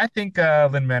 I think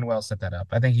Lin-Manuel set that up.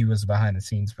 I think he was behind the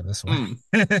scenes for this one.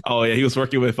 Mm. Oh yeah, he was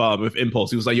working with Impulse.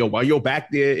 He was like, "Yo, while you're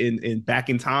back there in back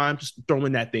in time, just throw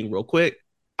in that thing real quick.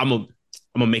 I'm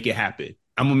gonna make it happen.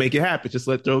 I'm gonna make it happen. Just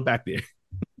let throw it back there."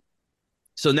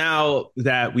 So now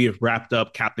that we have wrapped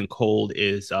up, Captain Cold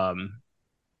is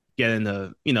getting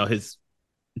the his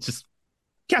just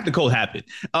Captain Cold happened.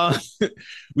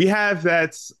 We have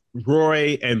that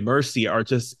Roy and Mercy are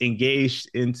just engaged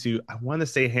into, I want to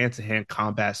say hand to hand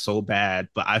combat so bad,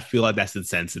 but I feel like that's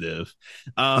insensitive.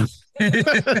 Uh,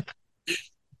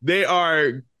 they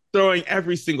are throwing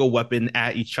every single weapon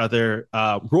at each other.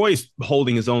 Roy's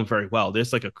holding his own very well.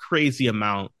 There's like a crazy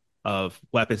amount of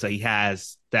weapons that he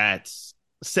has that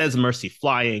says Mercy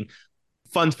flying.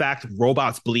 Fun fact,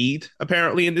 robots bleed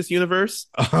apparently in this universe.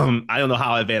 I don't know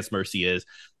how advanced Mercy is,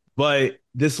 but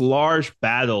this large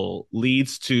battle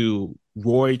leads to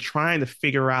Roy trying to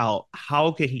figure out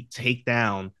how could he take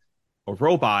down a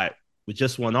robot with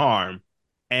just one arm.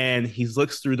 And he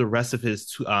looks through the rest of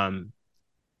his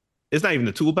it's not even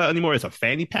a tool belt anymore, it's a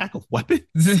fanny pack of weapons.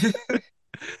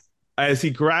 As he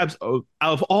grabs out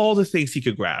of all the things he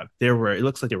could grab, it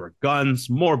looks like there were guns,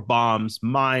 more bombs,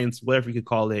 mines, whatever you could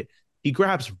call it. He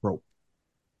grabs rope,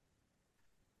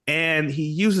 and he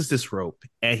uses this rope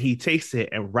and he takes it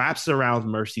and wraps it around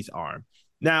Mercy's arm.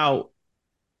 Now,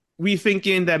 we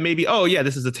thinking that maybe, oh yeah,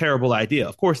 this is a terrible idea.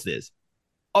 Of course it is.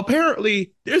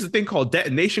 Apparently, there's a thing called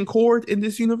detonation cord in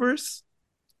this universe.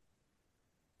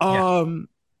 Yeah. Um,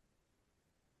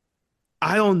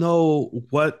 I don't know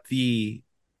what the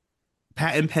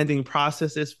patent pending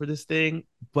process is for this thing,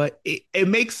 but it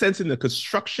makes sense in the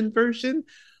construction version.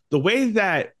 The way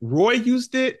that Roy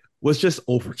used it was just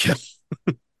overkill.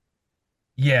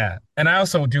 Yeah. And I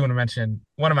also do want to mention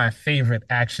one of my favorite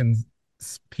action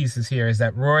pieces here is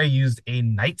that Roy used a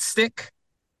nightstick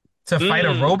to fight a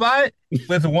Mm. robot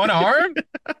with one arm.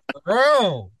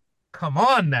 Bro, come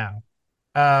on now.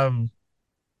 Um,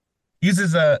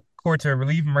 uses a cord to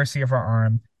relieve Mercy of her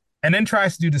arm, and then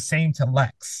tries to do the same to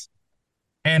Lex.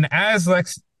 And as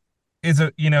Lex is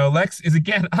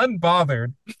again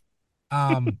unbothered.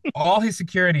 All his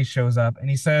security shows up, and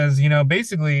he says,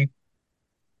 basically,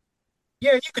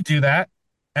 yeah, you could do that.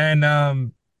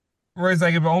 And Roy's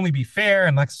like, it would only be fair.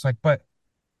 And Lex is like, but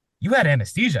you had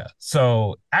anesthesia,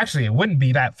 so actually, it wouldn't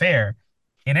be that fair.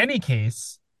 In any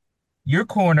case, you're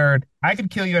cornered. I could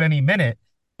kill you at any minute,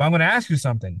 but I'm going to ask you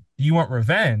something. Do you want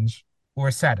revenge or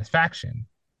satisfaction?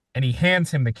 And he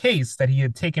hands him the case that he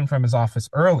had taken from his office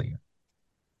earlier.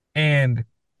 And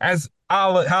as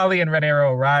Holly and Red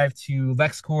Arrow arrive to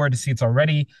LexCorp to see it's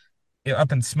already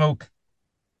up in smoke,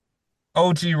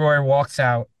 OG Roy walks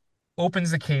out,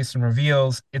 opens the case, and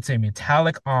reveals it's a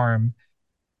metallic arm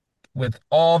with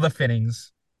all the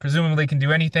fittings. Presumably can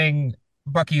do anything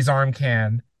Bucky's arm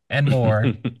can and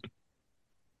more.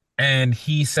 And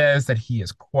he says that he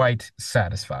is quite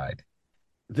satisfied.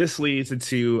 This leads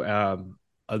into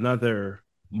another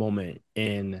moment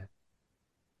in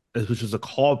which was a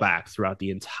callback throughout the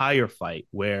entire fight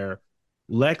where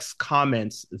Lex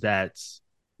comments that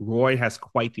Roy has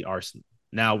quite the arsenal.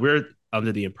 Now we're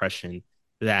under the impression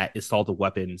that it's all the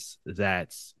weapons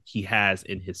that he has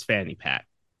in his fanny pack.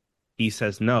 he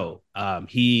says no.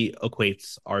 He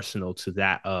equates Arsenal to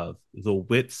that of the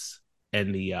wits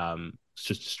and the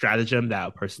stratagem that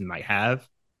a person might have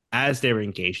as they're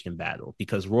engaged in battle.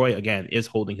 Because Roy, again, is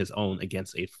holding his own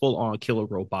against a full on killer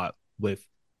robot with,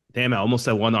 damn, I almost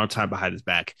said one arm tied behind his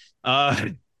back.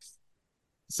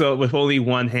 So with only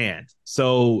one hand.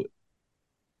 So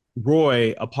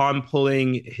Roy, upon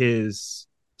pulling his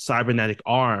cybernetic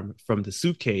arm from the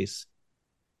suitcase,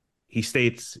 he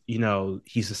states,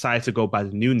 he's decided to go by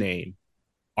the new name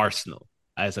Arsenal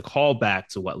as a callback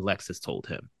to what Lex has told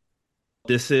him.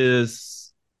 This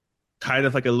is kind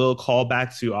of like a little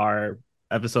callback to our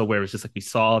episode where it's just like we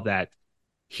saw that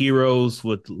heroes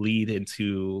would lead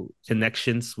into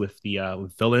connections with the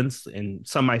with villains, and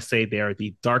some might say they are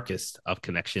the darkest of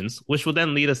connections, which will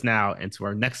then lead us now into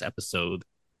our next episode,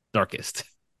 Darkest.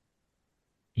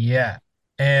 Yeah.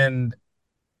 And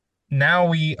now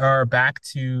we are back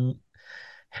to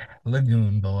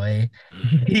Lagoon Boy.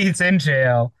 He's in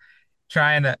jail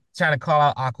trying to call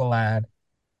out Aqualad,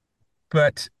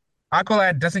 but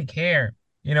Aqualad doesn't care.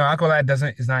 Aqualad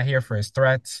doesn't is not here for his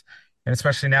threats. And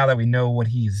especially now that we know what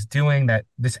he's doing, that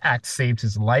this act saved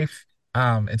his life.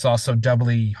 It's also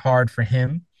doubly hard for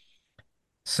him.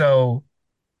 So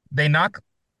they knock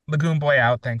Lagoon Boy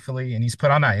out, thankfully, and he's put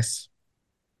on ice.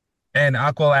 And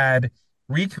Aqualad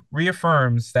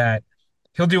reaffirms that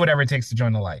he'll do whatever it takes to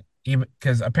join the light, even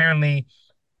because apparently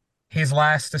his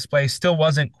last display still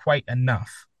wasn't quite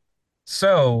enough.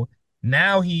 So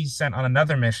now he's sent on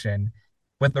another mission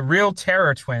with the real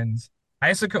Terror Twins,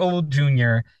 Icicle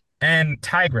Jr. and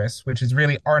Tigress, which is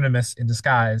really Artemis in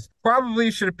disguise.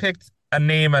 Probably should have picked a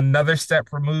name another step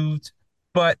removed,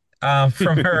 but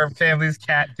from her family's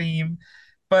cat theme,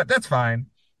 but that's fine.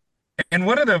 And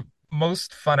one of the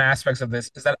most fun aspects of this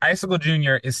is that Icicle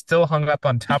Jr. is still hung up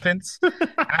on Tuppence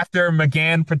after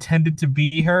McGann pretended to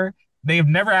be her. They've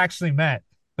never actually met,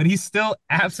 but he's still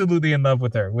absolutely in love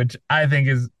with her, which I think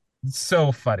is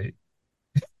so funny.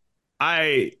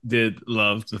 I did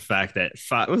love the fact that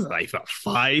was it like about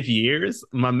 5 years?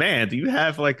 My man, do you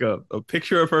have like a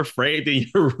picture of her framed in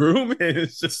your room? And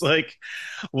it's just like,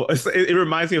 well, it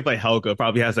reminds me of like Helga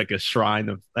probably has like a shrine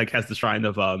of like has the shrine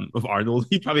of Arnold.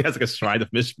 He probably has like a shrine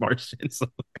of Miss Martian. So.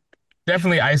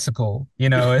 Definitely Icicle,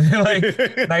 like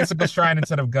an icicle shrine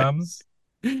instead of gums.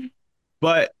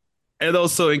 But and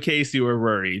also, in case you were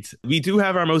worried, we do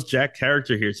have our most jacked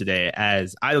character here today.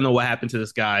 As I don't know what happened to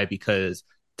this guy because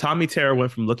Tommy Terra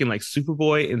went from looking like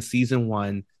Superboy in season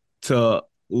one to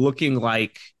looking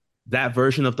like that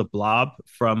version of the Blob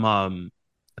from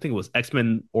I think it was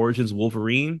X-Men Origins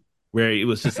Wolverine, where it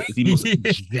was just the most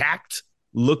jacked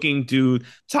looking dude.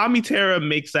 Tommy Terra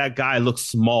makes that guy look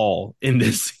small in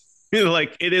this.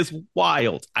 Like it is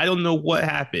wild. I don't know what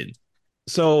happened.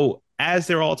 So as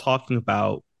they're all talking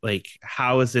about like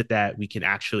how is it that we can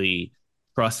actually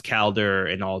trust Calder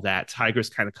and all that, Tigress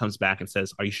kind of comes back and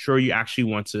says, "Are you sure you actually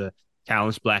want to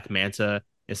challenge Black Manta?"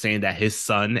 And saying that his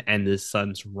son and his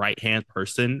son's right hand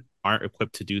person aren't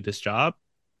equipped to do this job.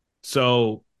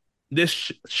 So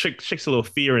this shakes a little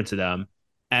fear into them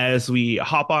as we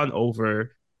hop on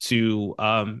over to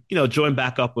join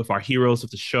back up with our heroes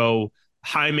of the show.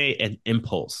 Jaime and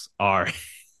Impulse are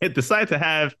decide to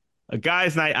have a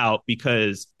guy's night out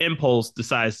because Impulse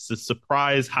decides to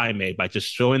surprise Jaime by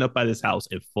just showing up at his house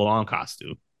in full on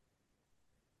costume.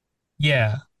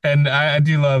 Yeah. And I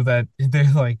do love that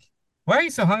they're like, why are you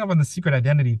so hung up on the secret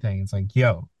identity thing? It's like,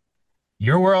 yo,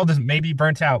 your world is maybe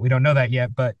burnt out. We don't know that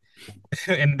yet, but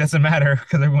and it doesn't matter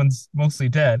because everyone's mostly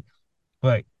dead.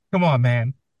 But come on,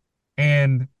 man.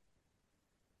 And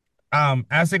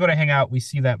as they go to hang out, we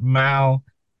see that Mal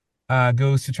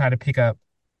goes to try to pick up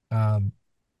um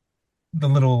the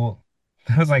little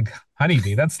I was like,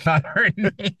 Honeybee, that's not her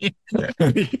name.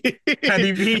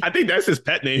 Honeybee. I think that's his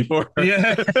pet name for her.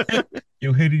 Yeah.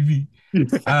 Yo, Honeybee.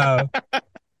 Uh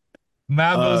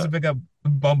Mal goes uh, to pick up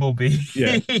Bumblebee.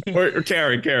 yeah, or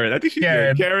Karen. Karen. I think she's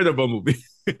Karen Karen or Bumblebee.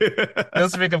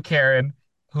 goes to pick up Karen,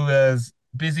 who is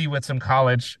busy with some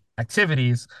college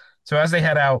activities. So as they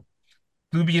head out,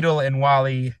 Blue Beetle and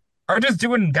Wally are just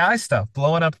doing guy stuff,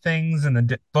 blowing up things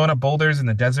and blowing up boulders in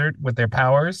the desert with their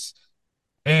powers.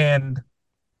 And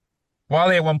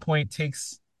Wally at one point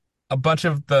takes a bunch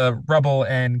of the rubble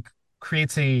and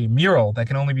creates a mural that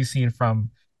can only be seen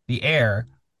from the air.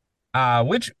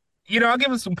 Which, I'll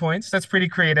give him some points. That's pretty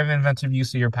creative, inventive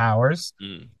use of your powers.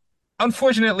 Mm.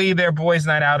 Unfortunately, their boys'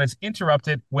 night out is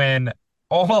interrupted when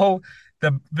all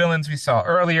the villains we saw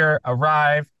earlier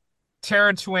arrive.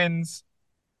 Terror Twins,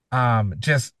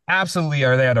 just absolutely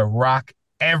are there to rock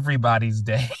everybody's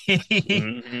day.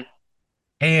 Mm-hmm.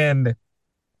 And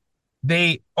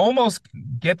They almost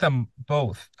get them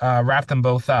both, wrap them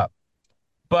both up,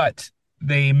 but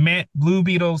Blue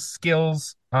Beetle's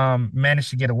skills manage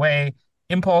to get away.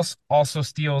 Impulse also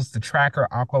steals the tracker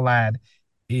Aqualad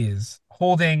is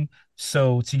holding.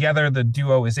 So together the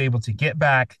duo is able to get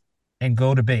back and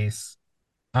go to base.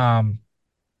 Um,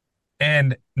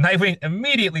 and Nightwing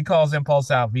immediately calls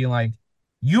Impulse out, being like,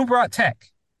 "You brought Tech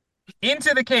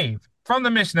into the cave from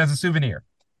the mission as a souvenir,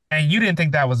 and you didn't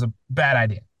think that was a bad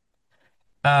idea."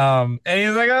 And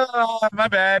he's like, "Oh, my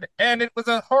bad." And it was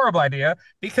a horrible idea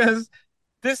because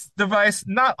this device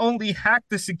not only hacked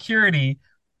the security,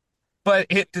 but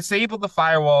it disabled the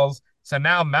firewalls. So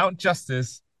now Mount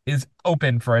Justice is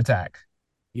open for attack.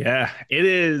 Yeah, it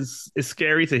is. It's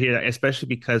scary to hear that, especially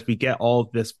because we get all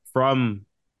of this from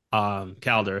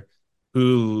Calder,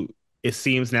 who it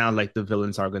seems now like the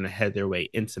villains are going to head their way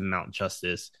into Mount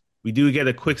Justice. We do get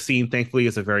a quick scene. Thankfully,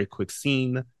 it's a very quick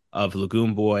scene of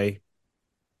Lagoon Boy,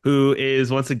 who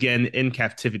is once again in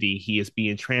captivity. He is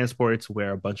being transported to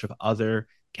where a bunch of other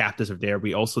captives are there.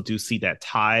 We also do see that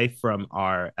Ty from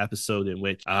our episode in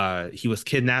which he was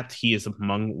kidnapped. He is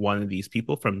among one of these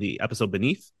people from the episode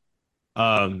beneath.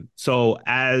 So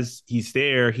as he's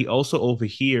there, he also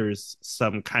overhears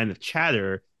some kind of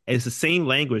chatter. And it's the same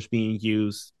language being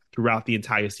used throughout the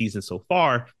entire season so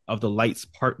far of the Light's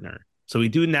partner. So we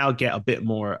do now get a bit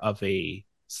more of a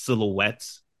silhouette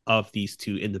of these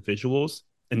two individuals.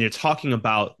 And they're talking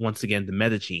about, once again, the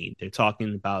metagene. They're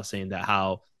talking about saying that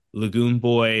how Lagoon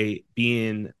Boy,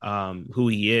 being who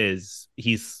he is,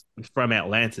 he's from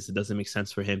Atlantis. It doesn't make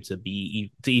sense for him to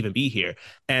even be here.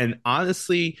 And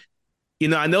honestly,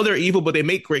 I know they're evil, but they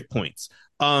make great points.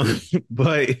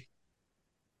 But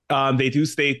they do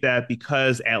state that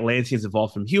because Atlanteans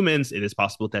evolved from humans, it is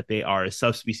possible that they are a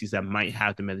subspecies that might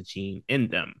have the metagene in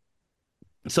them.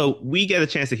 So we get a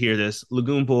chance to hear this.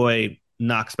 Lagoon Boy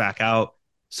knocks back out.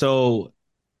 So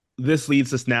this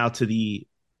leads us now to the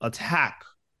attack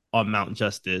on Mount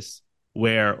Justice,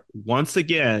 where once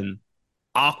again,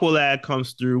 Aqualad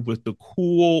comes through with the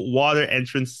cool water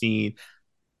entrance scene.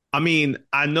 I mean,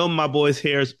 I know my boy's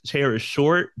hair is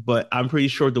short, but I'm pretty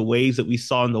sure the waves that we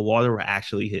saw in the water were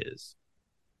actually his.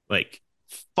 Like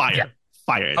Yeah. fire,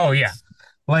 fire Oh yeah. entrance.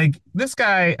 Like this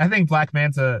guy, I think Black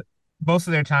Manta, most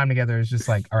of their time together is just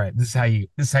like, all right, this is how you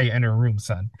enter a room,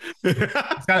 son.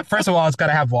 It's got first of all, it's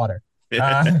gotta have water.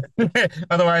 Uh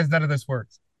otherwise none of this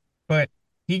works. But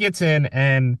he gets in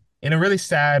and in a really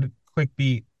sad, quick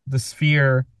beat, the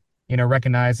sphere,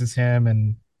 recognizes him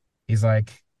and he's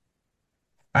like,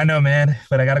 I know, man,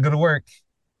 but I gotta go to work.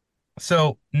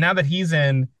 So now that he's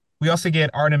in, we also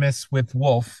get Artemis with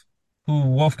Wolf, who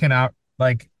Wolf can out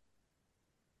like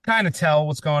kind of tell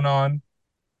what's going on,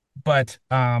 but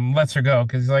lets her go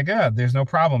because he's like, yeah, there's no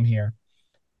problem here.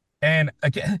 And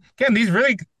again, these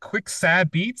really quick, sad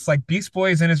beats, like Beast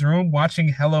Boy is in his room watching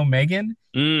Hello Megan,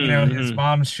 his Mm-hmm.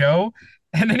 mom's show,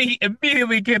 and then he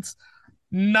immediately gets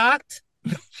knocked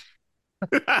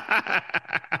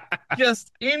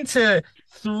just into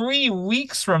 3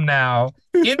 weeks from now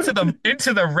into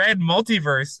the red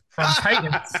multiverse from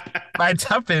Titans by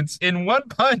Tuppence in one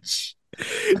punch.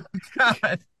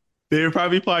 God. They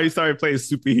probably started playing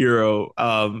superhero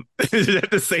at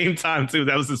the same time too.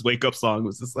 That was his wake up song. It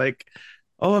was just like,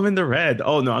 oh, I'm in the red.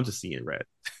 Oh no, I'm just seeing red.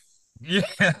 Yeah.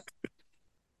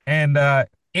 And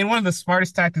in one of the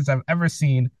smartest tactics I've ever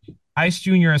seen, Ice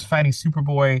Jr. is fighting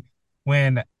Superboy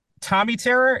when Tommy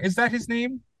Terror, is that his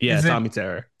name? Yeah, Is it Tommy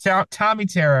Terror. Tommy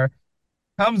Terror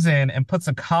comes in and puts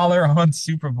a collar on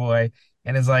Superboy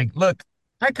and is like, look,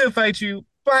 I could fight you,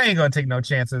 but I ain't gonna take no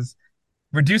chances.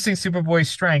 Reducing Superboy's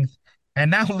strength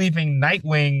and now leaving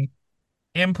Nightwing,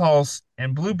 Impulse,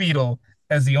 and Blue Beetle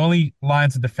as the only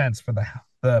lines of defense for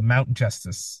the Mount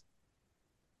Justice.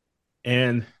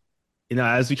 And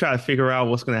as we try to figure out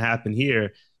what's going to happen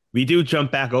here, we do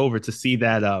jump back over to see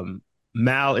that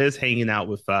Mal is hanging out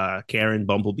with Karen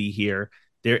Bumblebee here.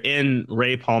 They're in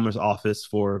Ray Palmer's office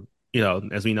for,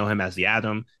 as we know him as the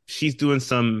Atom. She's doing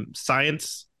some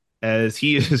science as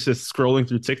he is just scrolling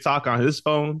through TikTok on his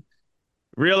phone.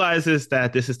 Realizes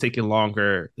that this is taking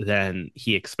longer than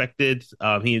he expected.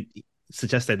 He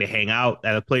suggests that they hang out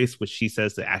at a place which she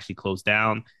says to actually close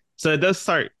down. So it does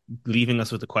start leaving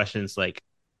us with the questions like,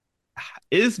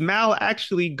 is Mal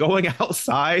actually going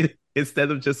outside instead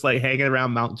of just like hanging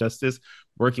around Mount Justice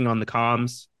working on the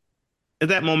comms? At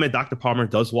that moment, Dr. Palmer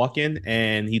does walk in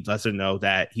and he lets her know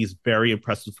that he's very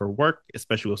impressed with her work,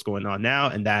 especially what's going on now,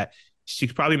 and that she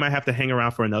probably might have to hang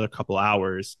around for another couple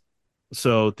hours.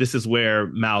 So this is where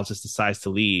Mal just decides to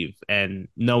leave, and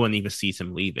no one even sees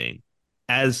him leaving.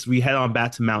 As we head on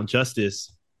back to Mount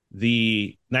Justice,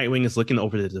 the Nightwing is looking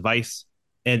over the device.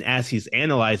 And as he's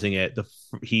analyzing it,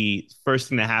 he first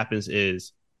thing that happens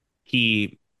is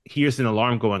he hears an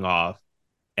alarm going off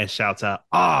and shouts out,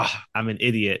 "Ah, I'm an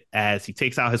idiot!" As he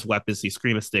takes out his weapons, these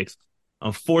screamer sticks.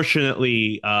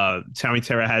 Unfortunately, Tommy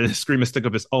Terra had a screamer stick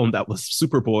of his own that was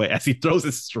Superboy, as he throws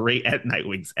it straight at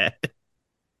Nightwing's head.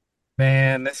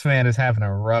 Man, this man is having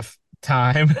a rough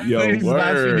time. Yo, These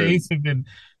last few word. days have been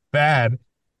bad.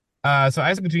 So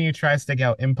Isaac Jr. tries to take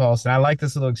out Impulse, and I like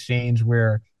this little exchange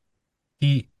where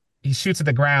he he shoots at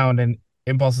the ground, and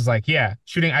Impulse is like, "Yeah,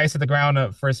 shooting ice at the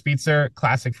ground for a speedster,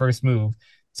 classic first move."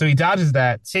 So he dodges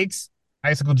that, takes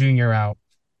Icicle Jr. out.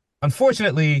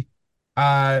 Unfortunately,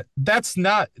 that's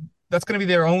going to be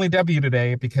their only W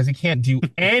today because he can't do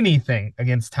anything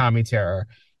against Tommy Terror.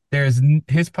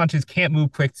 His punches can't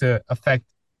move quick to affect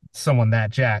someone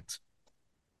that jacked.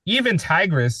 Even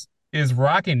Tigress is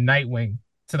rocking Nightwing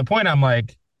to the point I'm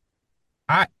like,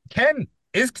 I can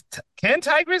is can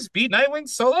Tigress beat Nightwing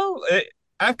solo?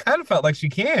 I've kind of felt like she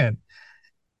can,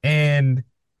 and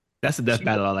That's a death she,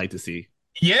 battle I like to see.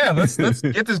 yeah, let's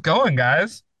get this going,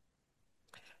 guys.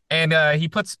 And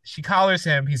she collars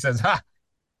him. He says, "Ha,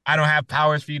 I don't have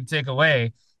powers for you to take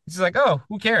away." She's like, "Oh,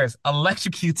 who cares?"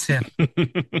 Electrocutes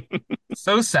him.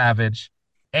 So savage.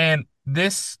 And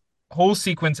this whole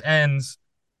sequence ends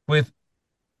with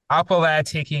Aqualad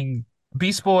taking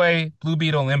Beast Boy, Blue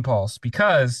Beetle, and Impulse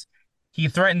because he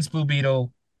threatens Blue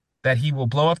Beetle that he will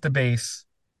blow up the base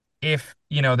if,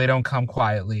 they don't come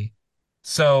quietly.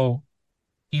 So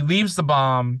he leaves the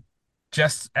bomb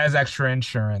just as extra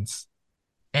insurance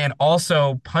and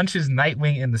also punches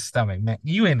Nightwing in the stomach. Man,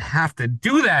 you didn't have to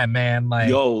do that, man. Like,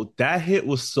 Yo, that hit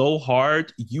was so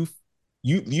hard. You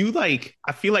like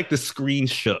I feel like the screen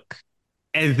shook.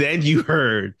 And then you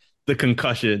heard the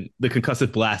concussion, the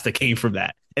concussive blast that came from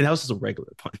that. And that was just a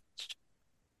regular punch.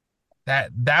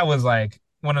 that was like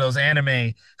one of those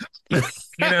anime,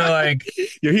 like,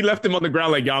 Yeah, he left him on the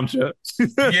ground like Yamcha.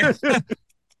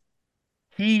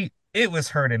 yeah, it was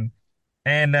hurting.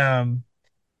 And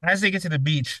as they get to the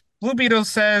beach, Blue Beetle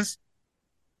says,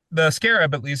 the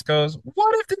Scarab at least goes,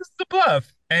 "What if this is a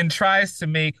bluff?" and tries to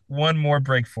make one more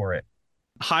break for it.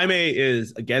 Jaime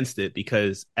is against it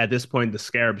because at this point the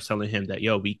Scarab is telling him that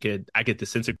I could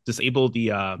disable the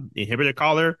inhibitor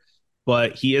collar,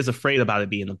 but he is afraid about it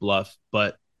being a bluff.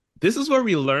 But this is where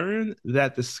we learn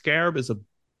that the Scarab is a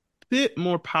bit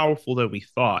more powerful than we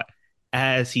thought,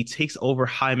 as he takes over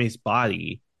Jaime's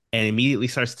body and immediately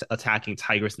starts attacking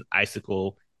Tigress and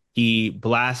Icicle. He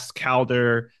blasts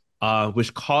Calder,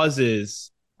 which causes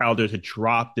Calder to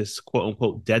drop this quote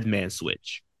unquote dead man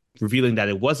switch, revealing that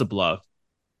it was a bluff.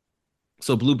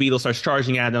 So Blue Beetle starts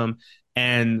charging at him,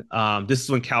 and this is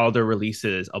when Calder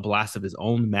releases a blast of his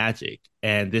own magic,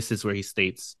 and this is where he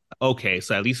states, "Okay,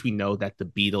 so at least we know that the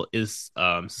Beetle is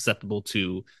susceptible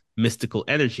to mystical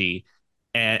energy."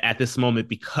 And at this moment,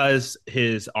 because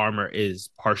his armor is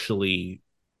partially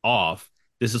off,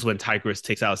 this is when Tigress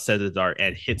takes out a set of the dart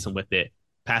and hits him with it,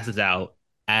 passes out.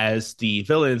 As the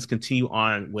villains continue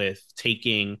on with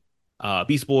taking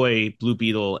Beast Boy, Blue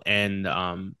Beetle,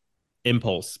 and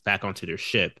Impulse back onto their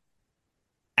ship.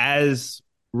 As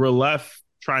we're left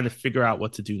trying to figure out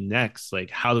what to do next,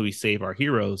 like how do we save our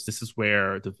heroes? This is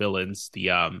where the villains,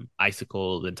 the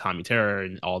Icicle and Tommy Terror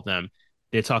and all of them,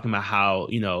 they're talking about how,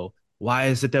 why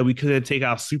is it that we couldn't take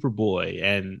out Superboy?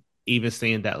 And even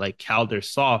saying that like Calder's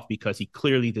soft because he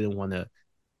clearly didn't want to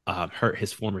hurt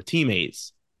his former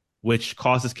teammates, which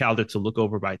causes Calder to look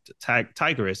over by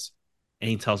Tigress, and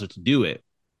he tells her to do it,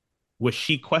 which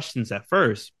she questions at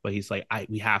first, but he's like,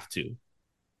 we have to.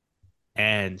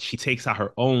 And she takes out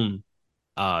her own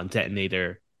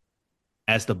detonator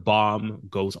as the bomb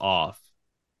goes off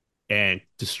and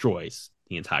destroys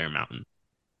the entire mountain.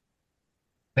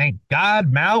 Thank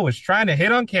God Mal was trying to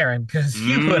hit on Karen because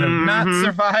he would have not Mm-hmm.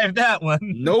 survived that one.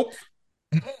 Nope.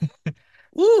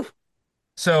 Woo.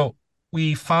 So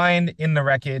we find in the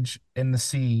wreckage in the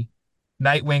sea,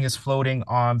 Nightwing is floating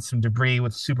on some debris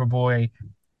with Superboy,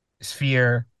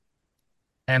 Sphere,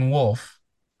 and Wolf,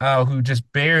 who just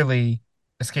barely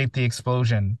escaped the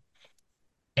explosion.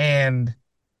 And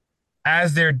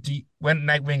when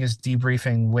Nightwing is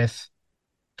debriefing with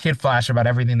Kid Flash about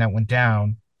everything that went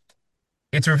down,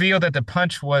 it's revealed that the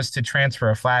punch was to transfer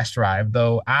a flash drive,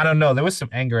 though I don't know. There was some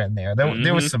anger in there. There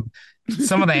was Mm-hmm.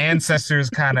 some of the ancestors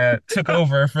kind of took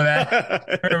over for that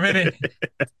for a minute.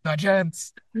 No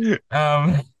gents.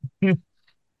 Um,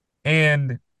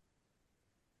 and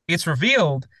it's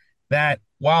revealed that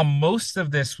while most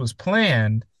of this was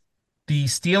planned, the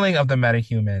stealing of the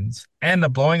metahumans and the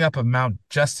blowing up of Mount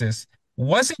Justice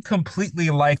wasn't completely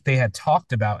like they had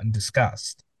talked about and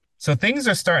discussed. So things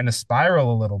are starting to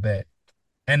spiral a little bit.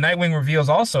 And Nightwing reveals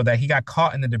also that he got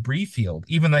caught in the debris field,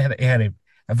 even though they had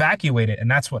evacuated, and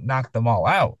that's what knocked them all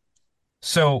out.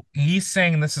 So he's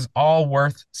saying this is all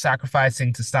worth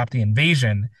sacrificing to stop the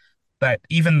invasion, that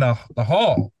even the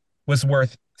hall was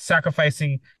worth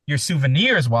sacrificing your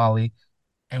souvenirs, Wally.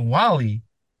 And Wally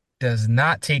does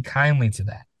not take kindly to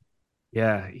that.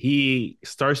 Yeah, he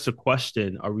starts to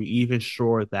question, are we even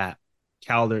sure that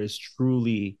Calder is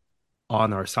truly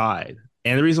on our side?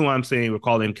 And the reason why I'm saying we're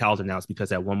calling him Calder now is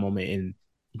because at one moment in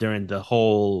during the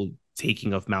whole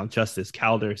taking of Mount Justice,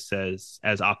 Calder says,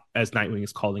 as Nightwing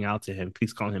is calling out to him,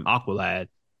 please call him Aqualad.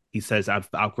 He says, I've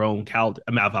outgrown Calder.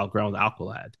 I mean, I've outgrown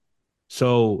Aqualad.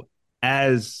 So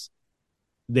as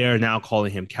they're now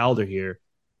calling him Calder here,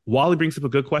 Wally brings up a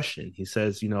good question. He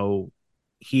says,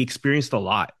 he experienced a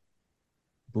lot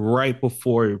right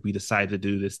before we decided to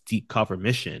do this deep cover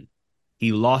mission.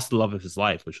 He lost the love of his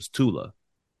life, which was Tula.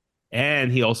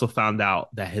 And he also found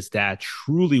out that his dad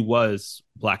truly was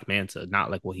Black Manta,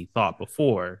 not like what he thought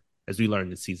before, as we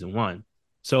learned in season one.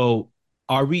 So,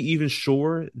 are we even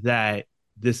sure that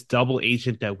this double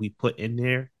agent that we put in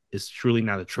there is truly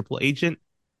not a triple agent?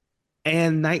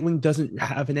 And Nightwing doesn't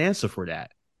have an answer for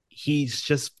that. He's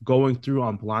just going through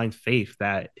on blind faith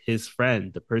that his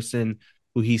friend, the person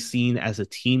who he's seen as a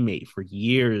teammate for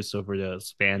years over the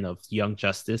span of Young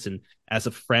Justice, and as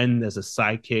a friend, as a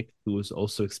sidekick who was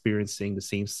also experiencing the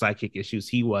same psychic issues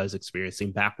he was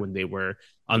experiencing back when they were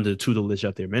under the tutelage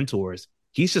of their mentors,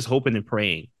 he's just hoping and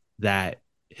praying that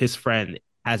his friend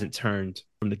hasn't turned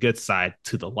from the good side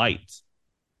to the light.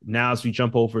 Now, as we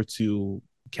jump over to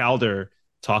Calder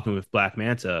talking with Black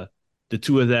Manta, the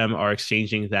two of them are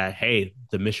exchanging that, hey,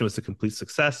 the mission was a complete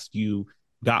success. You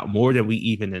got more than we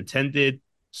even intended.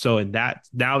 So in that,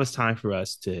 now it's time for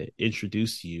us to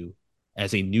introduce you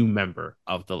as a new member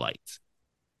of the Light.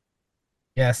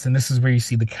 Yes, and this is where you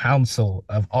see the council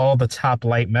of all the top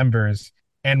light members.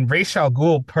 And Ra's al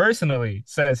Ghul personally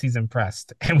says he's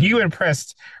impressed. And you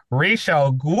impressed Ra's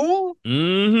al Ghul?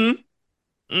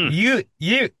 Mm-hmm. Mm.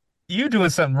 You doing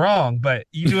something wrong, but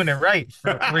you doing it right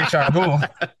for Ra's al Ghul.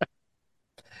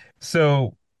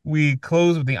 So we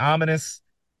close with the ominous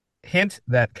hint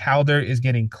that Calder is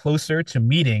getting closer to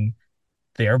meeting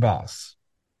their boss.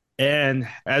 And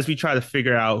as we try to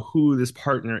figure out who this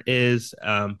partner is,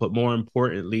 but more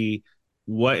importantly,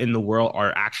 what in the world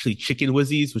are actually chicken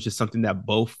wizzies, which is something that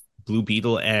both Blue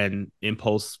Beetle and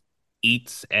Impulse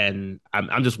eats, and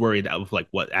I'm just worried of like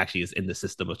what actually is in the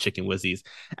system of chicken wizzies.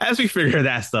 As we figure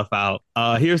that stuff out,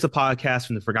 here's a podcast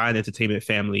from the Forgotten Entertainment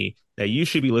family that you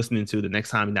should be listening to the next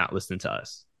time you're not listening to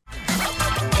us.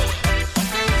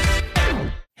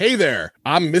 Hey there,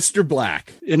 I'm Mr.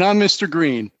 Black. And I'm Mr.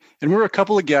 Green. And we're a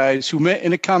couple of guys who met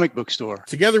in a comic book store.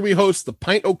 Together we host the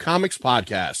Pint O' Comics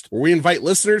podcast, where we invite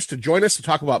listeners to join us to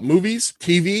talk about movies,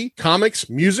 TV, comics,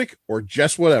 music, or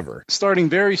just whatever. Starting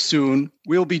very soon,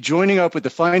 we'll be joining up with the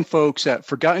fine folks at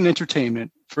Forgotten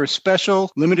Entertainment for a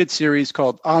special limited series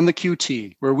called On the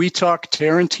QT, where we talk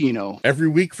Tarantino. Every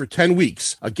week for 10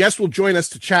 weeks, a guest will join us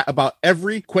to chat about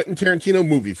every Quentin Tarantino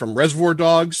movie, from Reservoir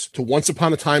Dogs to Once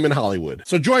Upon a Time in Hollywood.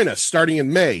 So join us starting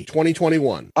in May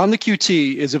 2021. On the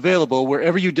QT is available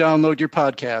wherever you download your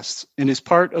podcasts and is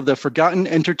part of the Forgotten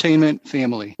Entertainment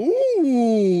family.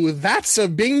 Ooh, that's a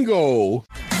bingo.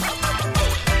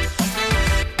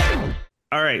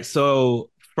 All right, so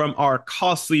from our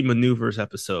costly maneuvers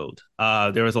episode,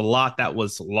 there was a lot that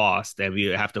was lost, and we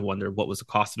have to wonder what was the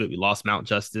cost of it. We lost Mount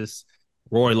Justice.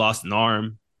 Roy lost an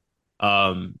arm.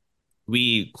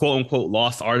 We quote unquote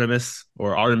lost Artemis,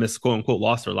 or Artemis quote unquote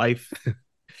lost her life.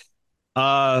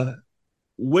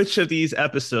 Which of these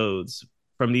episodes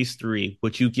from these three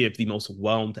would you give the most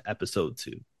whelmed episode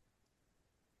to?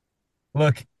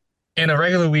 Look, in a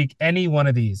regular week, any one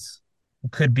of these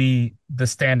could be the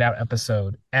standout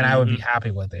episode, and I would be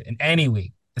happy with it in any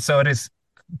week. So it is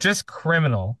just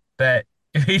criminal that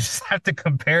we just have to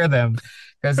compare them,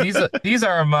 because these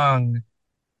are among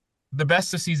the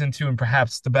best of season two and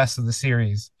perhaps the best of the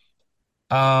series.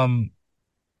 Um,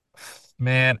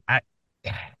 man,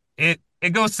 it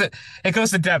goes to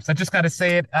depths. I just gotta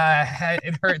say it.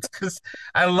 It hurts because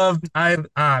I loved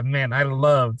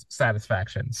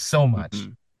Satisfaction so much.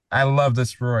 Mm-hmm. I love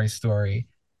this Roy story.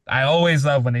 I always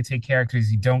love when they take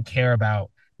characters you don't care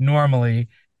about normally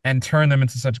and turn them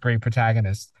into such great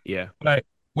protagonists. Yeah. But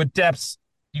with depths,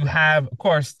 you have, of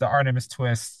course, the Artemis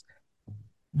twist,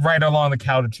 right along the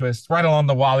Calder twist, right along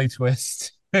the Wally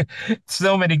twist.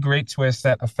 So many great twists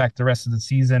that affect the rest of the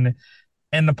season.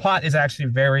 And the plot is actually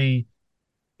very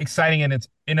exciting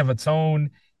in of its own.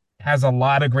 Has a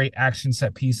lot of great action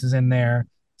set pieces in there.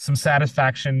 Some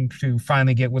satisfaction to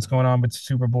finally get what's going on with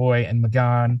Superboy and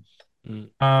Magan.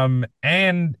 Mm.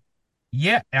 And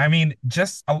yeah, I mean,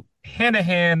 just hand to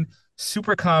hand,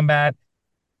 super combat,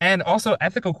 and also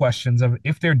ethical questions of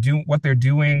if they're doing what they're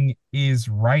doing is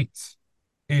right,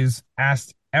 is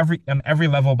asked on every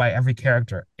level by every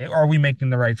character. Are we making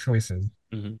the right choices?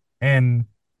 Mhm. And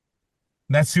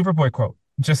that Superboy quote,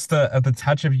 just the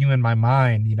touch of you in my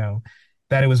mind,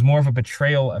 that it was more of a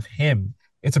betrayal of him.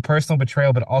 It's a personal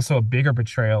betrayal, but also a bigger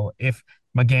betrayal if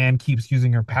McGann keeps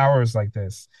using her powers like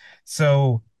this.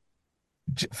 So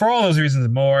for all those reasons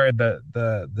and more,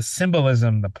 the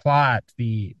symbolism, the plot,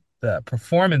 the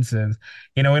performances,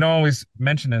 we don't always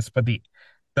mention this, but the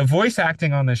voice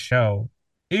acting on this show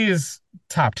is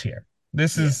top tier.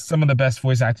 This Yeah. is some of the best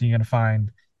voice acting you're gonna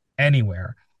find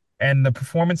anywhere. And the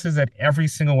performances that every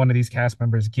single one of these cast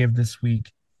members gave this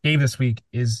week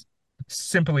is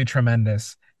simply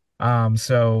tremendous.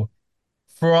 So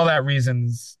for all those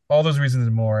reasons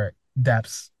and more,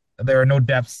 depths. There are no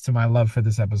depths to my love for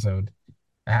this episode.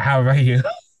 How about you?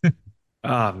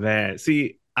 Oh man.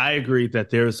 See, I agree that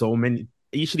there's so many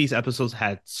each of these episodes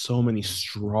had so many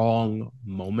strong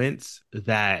moments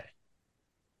that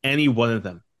any one of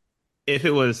them, if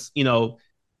it was,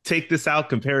 take this out,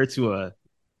 compare it to a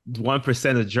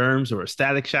 1% of germs or a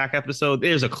Static Shack episode,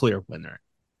 there's a clear winner.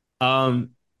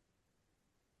 Um,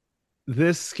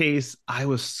 this case, I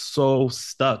was so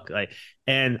stuck.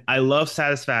 And I love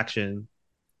Satisfaction.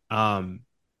 Um,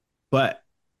 but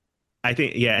I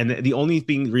think, yeah, and the only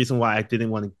reason why I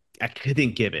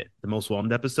couldn't give it the most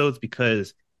whelmed episodes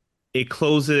because it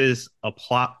closes a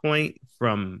plot point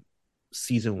from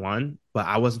season one, but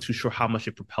I wasn't too sure how much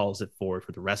it propels it forward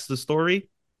for the rest of the story.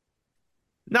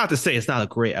 Not to say it's not a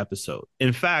great episode.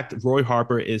 In fact, Roy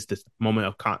Harper is this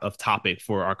moment of topic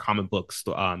for our comic book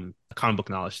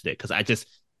knowledge today because I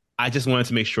just wanted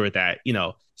to make sure that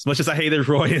as much as I hated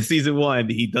Roy in season one,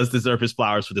 he does deserve his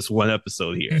flowers for this one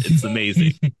episode here. It's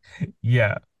amazing.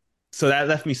 Yeah. So that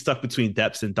left me stuck between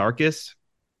Depths and Darkest,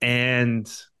 and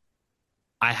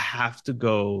I have to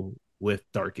go with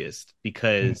Darkest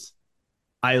because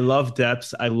I love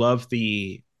Depths. I love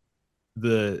the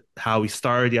how we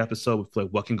started the episode with like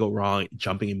what can go wrong,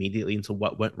 jumping immediately into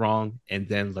what went wrong, and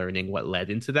then learning what led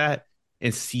into that,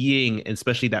 and seeing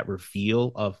especially that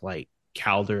reveal of like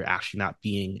Calder actually not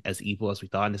being as evil as we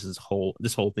thought. And this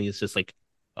whole thing is just like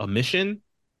a mission.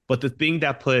 But the thing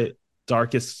that put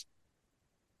Darkest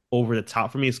over the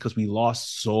top for me is because we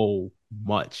lost so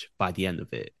much by the end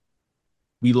of it.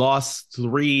 We lost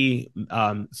three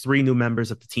new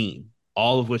members of the team,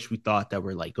 all of which we thought that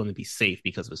were like going to be safe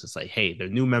because it was just like, hey, they're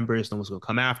new members, no one's going to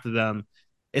come after them,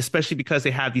 especially because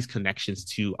they have these connections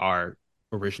to our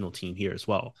original team here as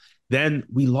well. Then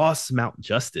we lost Mount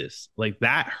Justice. Like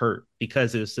that hurt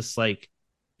because it was just like,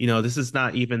 this is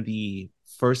not even the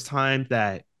first time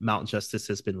that Mount Justice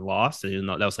has been lost. And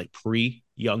that was like pre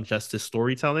Young Justice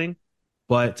storytelling.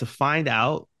 But to find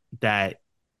out that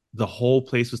the whole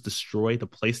place was destroyed, the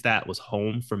place that was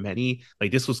home for many,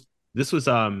 like this was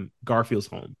Garfield's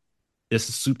home.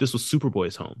 This was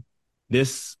Superboy's home.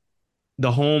 This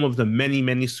the home of the many,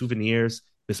 many souvenirs.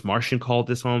 This Martian called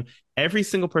this home. Every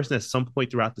single person at some point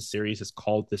throughout the series has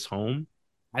called this home.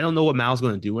 I don't know what Mal's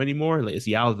going to do anymore. Like, is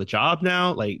he out of the job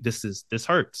now? Like, this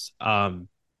hurts. And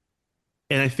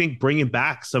I think bringing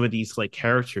back some of these like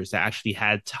characters that actually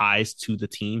had ties to the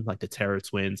team, like the Terror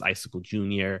Twins, Icicle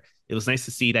Jr. It was nice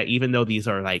to see that even though these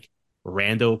are like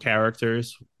rando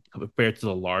characters compared to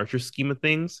the larger scheme of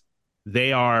things,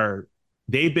 they've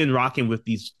been rocking with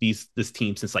this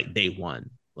team since like day one.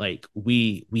 Like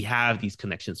we have these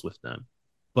connections with them.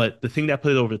 But the thing that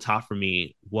put it over the top for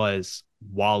me was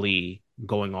Wally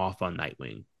going off on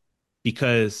Nightwing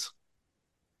because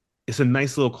it's a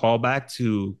nice little callback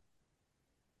to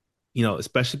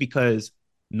especially because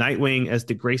Nightwing, as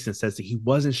Dick Grayson says, that he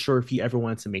wasn't sure if he ever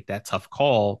wanted to make that tough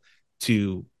call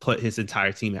to put his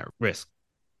entire team at risk.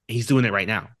 He's doing it right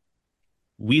now.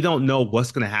 We don't know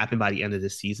what's going to happen by the end of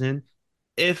this season,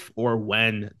 if or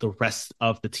when the rest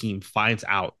of the team finds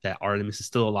out that Artemis is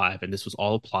still alive and this was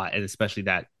all a plot, and especially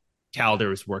that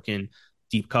Calder is working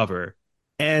deep cover.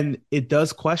 And it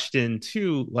does question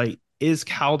too, like, is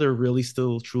Calder really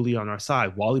still truly on our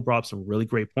side? Wally brought up some really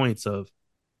great points of,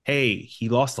 hey, he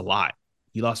lost a lot.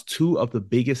 He lost two of the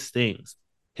biggest things,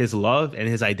 his love and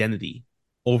his identity,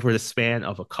 over the span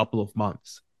of a couple of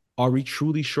months. Are we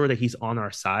truly sure that he's on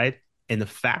our side? And the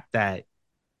fact that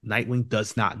Nightwing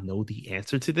does not know the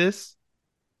answer to this,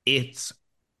 it's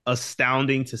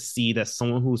astounding to see that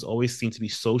someone who's always seemed to be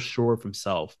so sure of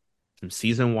himself from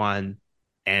season one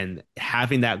and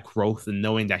having that growth and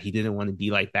knowing that he didn't want to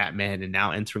be like Batman and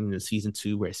now entering into season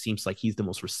two where it seems like he's the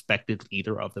most respected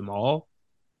leader of them all,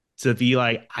 to be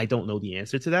like, I don't know the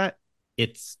answer to that.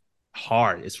 it's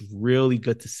hard. It's really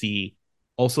good to see.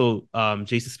 Also,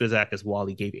 Jason Spizak as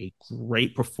Wally gave a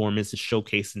great performance to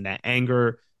showcasing that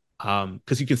anger.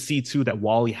 Because you can see too that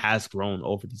Wally has grown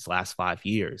over these last 5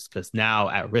 years. Because now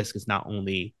at risk is not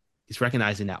only he's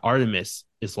recognizing that Artemis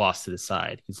is lost to the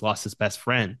side, he's lost his best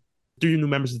friend. 3 new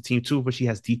members of the team, two of which he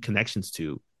has deep connections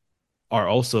to, are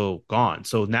also gone.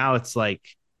 So now it's like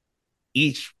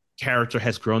each character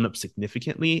has grown up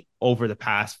significantly over the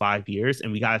past 5 years,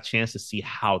 and we got a chance to see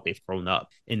how they've grown up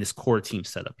in this core team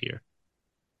setup here.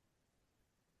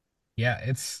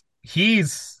 Yeah,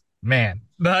 he's man.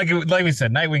 Like we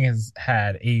said, Nightwing has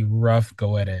had a rough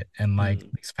go at it in like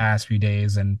these past few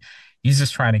days, and he's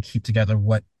just trying to keep together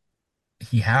what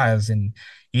he has, and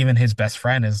even his best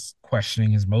friend is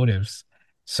questioning his motives.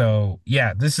 So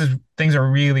yeah, this is things are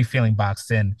really feeling boxed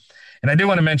in. And I do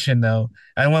want to mention though,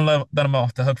 I don't want to let him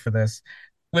off the hook for this.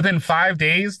 Within 5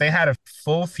 days, they had a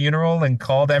full funeral and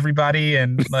called everybody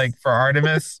and like for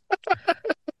Artemis.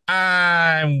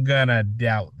 I'm gonna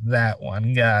doubt that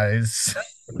one, guys.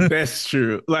 That's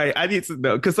true. Like I need to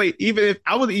know because like even if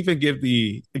I would even give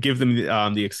them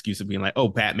the excuse of being like, oh,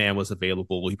 Batman was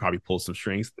available, well, he probably pulled some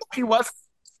strings. No, he was.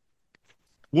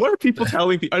 What are people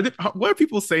telling people? What are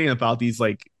people saying about these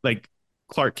like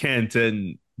Clark Kent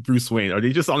and Bruce Wayne? Are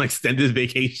they just on extended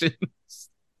vacation?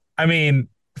 I mean,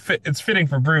 it's fitting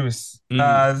for Bruce.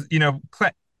 Clark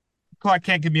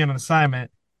Kent could be on an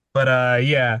assignment, but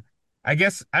yeah, I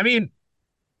guess. I mean,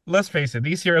 let's face it,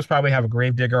 these heroes probably have a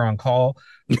gravedigger on call,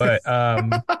 but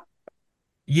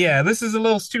yeah, this is a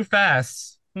little too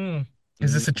fast.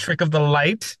 Is this a trick of the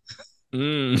light?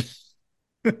 Mm.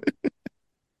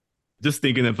 Just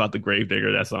thinking about the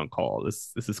gravedigger that's on call.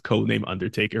 This is codename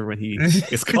Undertaker when he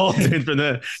is called in for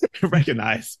the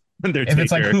recognized Undertaker.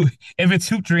 If it's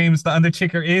Hoop Dreams, the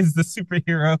Undertaker is the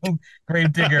superhero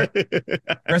gravedigger,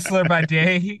 wrestler by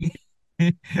day,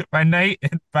 by night,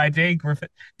 and by day,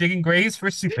 digging graves for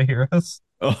superheroes.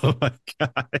 Oh my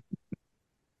god.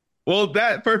 Well,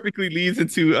 that perfectly leads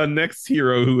into a next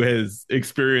hero who has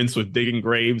experience with digging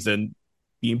graves and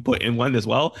being put in one as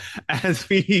well. As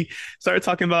we started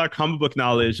talking about our comic book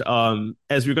knowledge,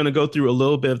 as we're going to go through a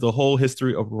little bit of the whole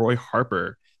history of Roy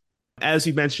Harper. As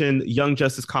you mentioned, Young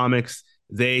Justice Comics,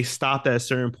 they stopped at a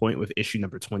certain point with issue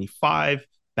number 25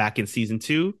 back in season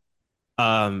 2.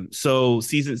 So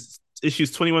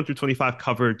issues 21 through 25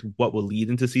 covered what will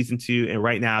lead into season 2. And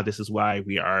right now, this is why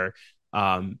we are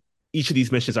each of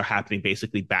these missions are happening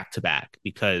basically back to back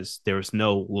because there was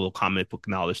no little comic book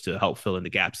knowledge to help fill in the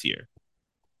gaps here.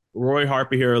 Roy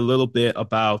Harper here a little bit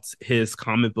about his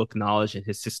comic book knowledge and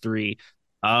his history.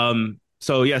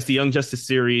 So yes, the Young Justice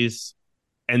series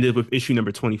ended with issue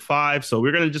number 25. So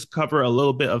we're going to just cover a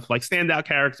little bit of like standout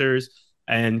characters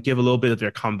and give a little bit of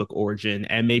their comic book origin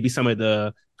and maybe some of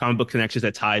the comic book connections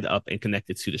that tied up and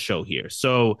connected to the show here.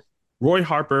 So Roy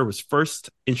Harper was first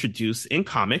introduced in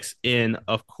comics in,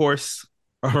 of course,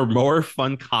 More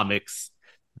Fun Comics,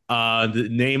 the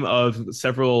name of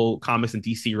several comics and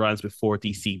DC runs before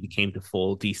DC became the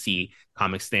full DC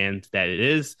comic stand that it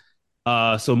is.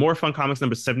 So More Fun Comics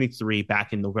number 73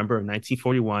 back in November of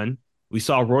 1941. We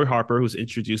saw Roy Harper, who's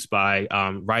introduced by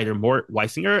writer Mort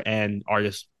Weisinger and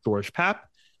artist George Papp.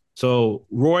 So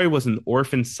Roy was an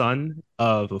orphan son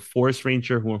of a forest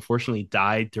ranger who unfortunately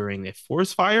died during a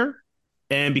forest fire.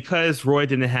 And because Roy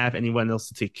didn't have anyone else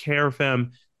to take care of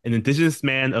him, an indigenous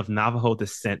man of Navajo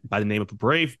descent by the name of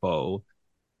Brave Bow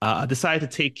decided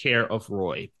to take care of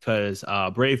Roy because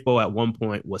Brave Bow at one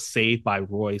point was saved by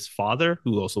Roy's father,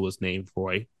 who also was named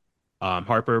Roy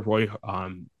Harper, Roy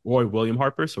William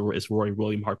Harper. So it's Roy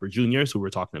William Harper Jr., who we're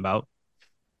talking about.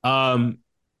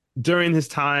 During his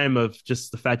time of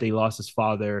just the fact that he lost his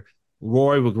father,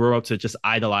 Roy would grow up to just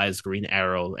idolize Green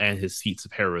Arrow and his feats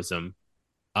of heroism.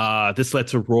 This led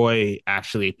to Roy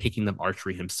actually picking up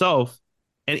archery himself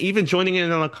and even joining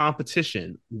in on a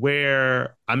competition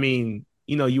where, I mean,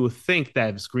 you would think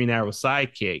that his Green Arrow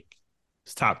sidekick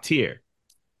is top tier.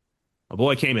 My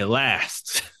boy came in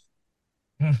last.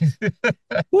 That's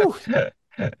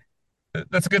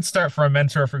a good start for a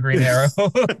mentor for Green Arrow.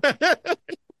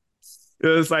 It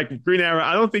was like, Green Arrow,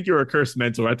 I don't think you're a cursed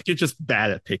mentor. I think you're just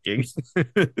bad at picking.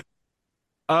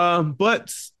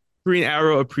 But Green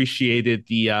Arrow appreciated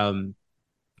the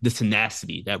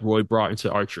tenacity that Roy brought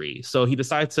into archery. So he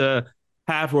decided to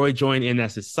have Roy join in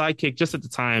as his sidekick just at the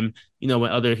time, when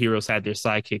other heroes had their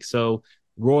sidekicks. So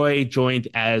Roy joined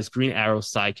as Green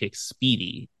Arrow's sidekick,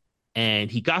 Speedy. And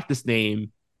he got this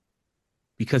name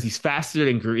because he's faster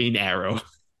than Green Arrow.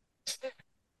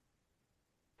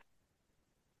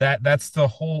 That's the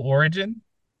whole origin?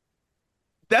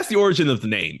 That's the origin of the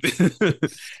name.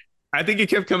 I think it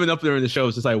kept coming up during the show.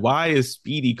 It's just like, why is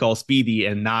Speedy called Speedy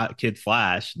and not Kid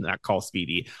Flash, not called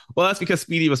Speedy? Well, that's because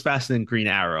Speedy was faster than Green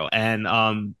Arrow.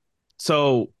 And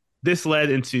so this led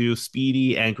into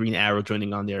Speedy and Green Arrow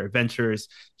joining on their adventures.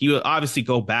 He would obviously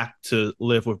go back to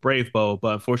live with Brave Bow,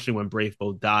 but unfortunately, when Brave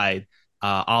Bow died,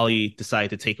 Ollie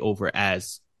decided to take over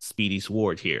as Speedy's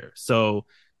ward here. So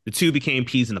the two became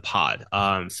peas in the pod.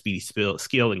 Speedy's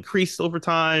skill increased over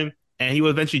time, and he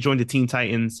would eventually join the Teen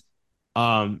Titans.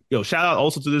 Shout out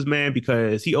also to this man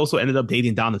because he also ended up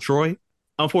dating Donna Troy.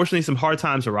 Unfortunately, some hard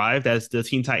times arrived as the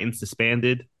Teen Titans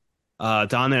disbanded.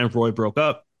 Donna and Roy broke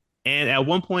up, and at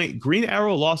one point, Green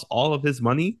Arrow lost all of his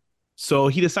money, so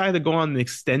he decided to go on an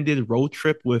extended road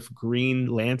trip with Green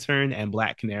Lantern and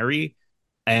Black Canary,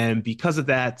 and because of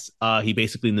that, he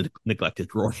basically neglected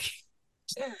Roy.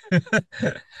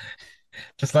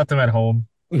 Just left him at home.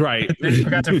 Right. They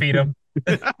forgot to feed him.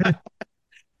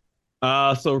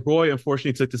 So Roy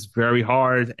unfortunately took this very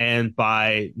hard, and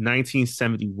by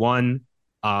 1971,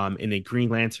 in a Green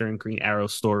Lantern, Green Arrow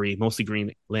story, mostly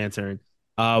Green Lantern,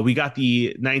 we got the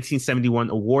 1971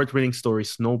 award-winning story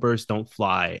Snowbirds Don't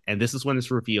Fly, and this is when it's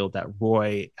revealed that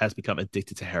Roy has become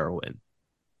addicted to heroin.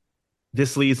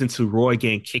 This leads into Roy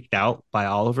getting kicked out by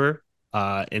Oliver,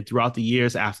 and throughout the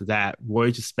years after that,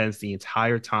 Roy just spends the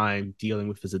entire time dealing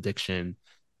with his addiction,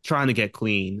 trying to get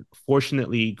clean.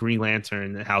 Fortunately, Green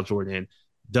Lantern, Hal Jordan,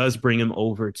 does bring him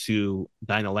over to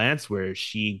Dinah Lance, where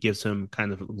she gives him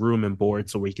kind of room and board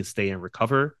so where he can stay and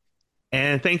recover.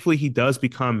 And thankfully, he does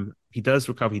recover, he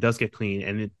does get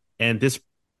clean, and this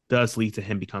does lead to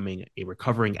him becoming a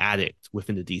recovering addict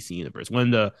within the DC universe.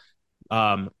 One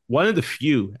of the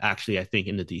few, actually, I think,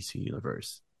 in the DC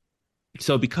universe.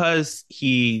 So because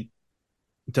he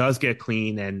does get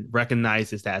clean and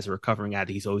recognizes that as a recovering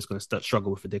addict, he's always going to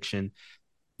struggle with addiction.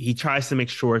 He tries to make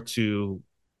sure to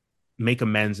make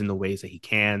amends in the ways that he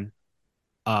can,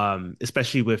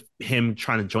 especially with him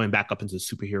trying to join back up into the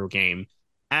superhero game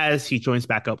as he joins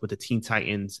back up with the Teen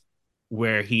Titans,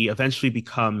 where he eventually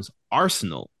becomes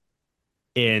Arsenal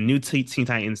in New Teen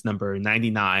Titans number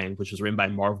 99, which was written by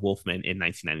Marv Wolfman in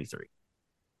 1993.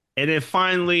 And then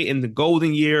finally, in the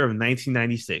golden year of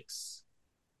 1996,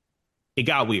 it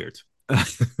got weird.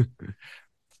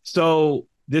 So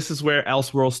this is where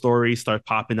Elseworld stories start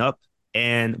popping up.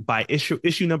 And by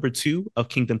issue number 2 of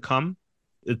Kingdom Come,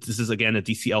 this is again a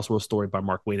DC Elseworld story by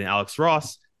Mark Waid and Alex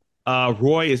Ross.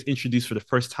 Roy is introduced for the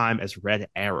first time as Red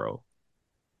Arrow.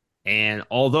 And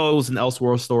although it was an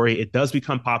Elseworld story, it does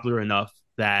become popular enough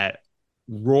that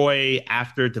Roy,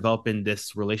 after developing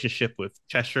this relationship with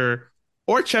Cheshire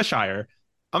or Cheshire,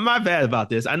 I'm not bad about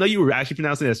this. I know you were actually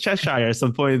pronouncing it as Cheshire at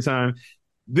some point in time.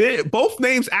 Both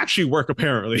names actually work,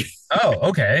 apparently. Oh,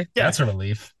 okay. Yeah. That's a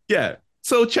relief. Yeah.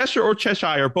 So Cheshire or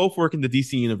Cheshire both work in the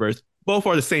DC universe. Both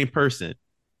are the same person.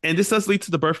 And this does lead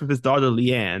to the birth of his daughter,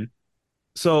 Leanne.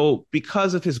 So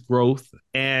because of his growth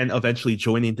and eventually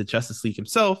joining the Justice League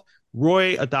himself,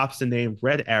 Roy adopts the name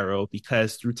Red Arrow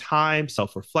because through time,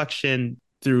 self-reflection,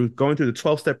 through going through the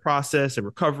 12-step process and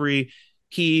recovery,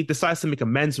 he decides to make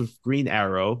amends with Green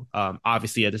Arrow.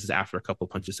 Obviously, this is after a couple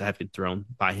of punches that have been thrown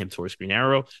by him towards Green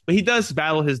Arrow, but he does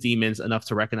battle his demons enough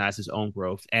to recognize his own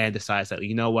growth and decides that,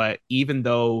 you know what, even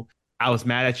though I was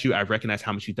mad at you, I recognize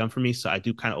how much you've done for me, so I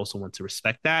do kind of also want to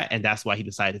respect that, and that's why he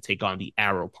decided to take on the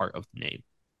Arrow part of the name.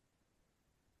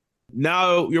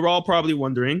 Now, you're all probably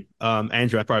wondering,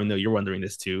 Andrew, I probably know you're wondering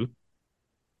this too.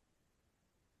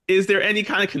 Is there any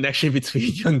kind of connection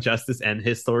between Young Justice and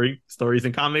his stories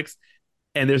and comics?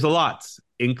 And there's a lot,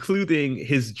 including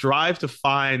his drive to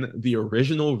find the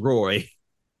original Roy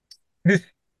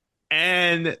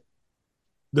and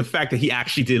the fact that he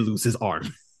actually did lose his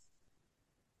arm.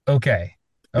 Okay.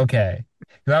 Because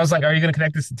I was like, are you going to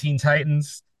connect this to Teen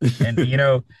Titans? And,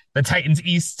 the Titans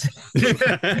East?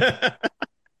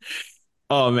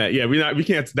 Oh, man. Yeah, we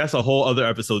can't. That's a whole other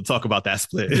episode to talk about that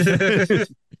split.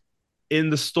 In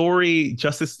the story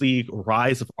Justice League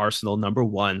Rise of Arsenal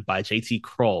 #1 by J.T.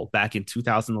 Kroll back in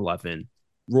 2011,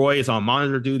 Roy is on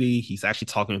monitor duty. He's actually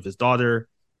talking with his daughter,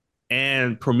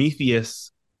 and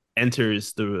Prometheus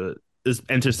enters the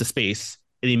space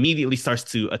and immediately starts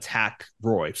to attack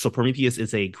Roy. So Prometheus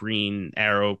is a Green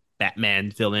Arrow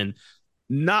Batman villain,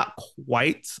 not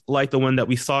quite like the one that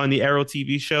we saw in the Arrow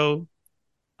TV show.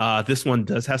 This one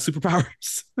does have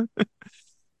superpowers.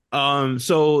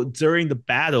 So during the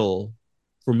battle,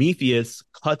 Prometheus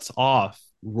cuts off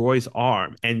Roy's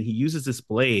arm, and he uses this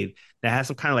blade that has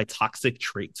some kind of like toxic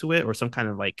trait to it, or some kind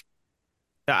of like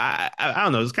I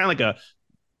don't know. It's kind of like a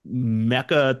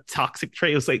mecha toxic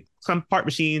trait. It was like some part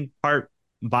machine, part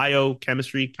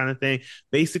biochemistry kind of thing.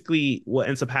 Basically, what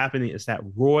ends up happening is that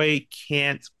Roy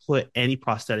can't put any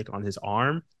prosthetic on his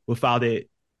arm without it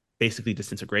basically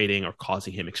disintegrating or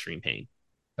causing him extreme pain.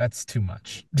 That's too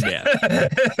much. Yeah.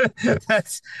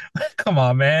 That's come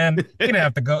on, man. You didn't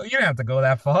have to go. You didn't have to go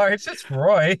that far. It's just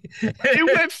Roy.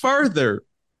 It went further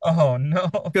Oh no.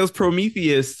 because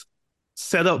Prometheus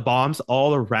set up bombs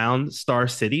all around Star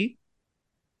City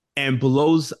and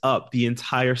blows up the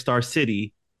entire Star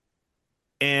City.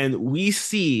 And we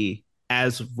see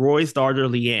as Roy's daughter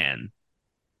Leanne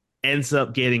ends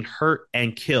up getting hurt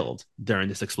and killed during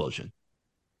this explosion.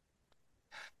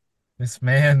 This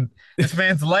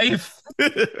man's life.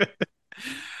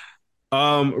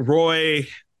 Roy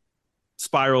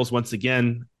spirals once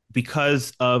again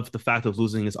because of the fact of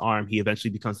losing his arm. He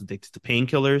eventually becomes addicted to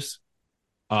painkillers,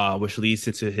 which leads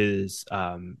into his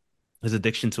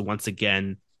addiction to once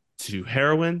again to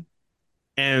heroin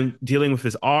and dealing with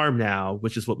his arm now,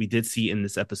 which is what we did see in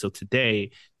this episode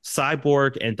today.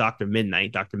 Cyborg and Dr.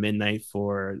 Midnight. Dr. Midnight,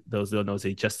 for those who don't know, is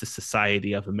a Justice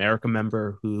Society of America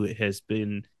member who has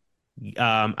been,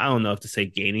 I don't know if to say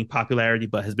gaining popularity,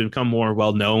 but has become more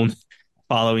well known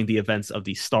following the events of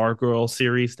the Stargirl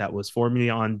series that was formerly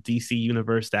on DC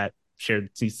Universe that shared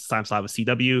time slot with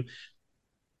CW.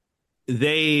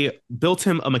 They built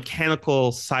him a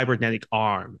mechanical cybernetic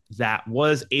arm that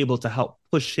was able to help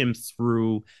push him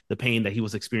through the pain that he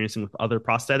was experiencing with other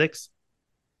prosthetics.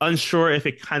 Unsure if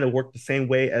it kind of worked the same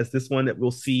way as this one that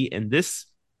we'll see in this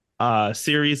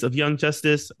series of Young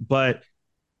Justice, but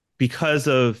because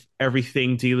of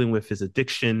everything dealing with his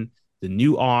addiction, the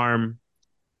new arm,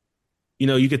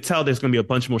 you could tell there's going to be a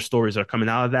bunch more stories that are coming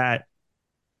out of that.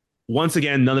 Once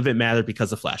again, none of it mattered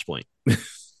because of Flashpoint.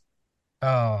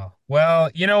 Oh,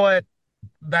 well, you know what?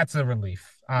 That's a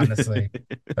relief, honestly.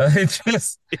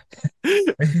 Just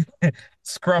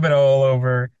scrub it all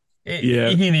over. Yeah.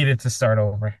 He needed to start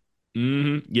over.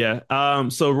 Yeah.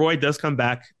 So Roy does come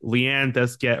back. Leanne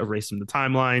does get erased from the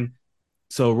timeline.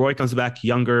 So Roy comes back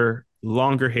younger,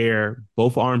 longer hair,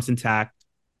 both arms intact.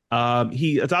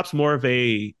 He adopts more of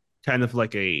a kind of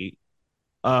like a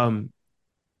from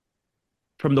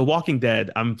The Walking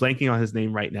Dead. I'm blanking on his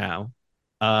name right now.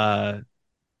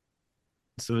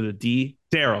 So the D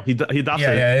Daryl. He adopts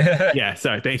Yeah.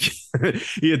 Sorry, thank you.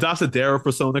 He adopts a Daryl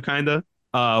persona, kind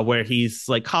of, where he's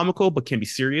like comical but can be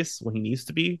serious when he needs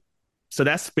to be. So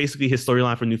that's basically his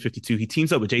storyline for New 52. He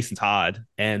teams up with Jason Todd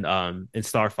and in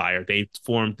Starfire. They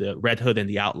formed the Red Hood and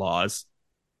the Outlaws,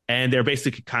 and they're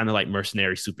basically kind of like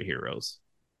mercenary superheroes.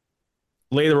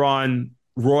 Later on,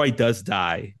 Roy does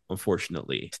die,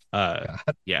 unfortunately.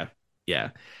 Yeah.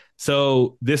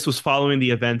 So this was following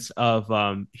the events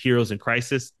of Heroes in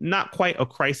Crisis. Not quite a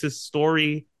crisis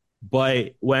story,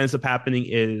 but what ends up happening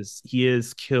is he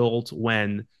is killed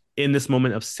when in this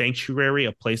moment of sanctuary,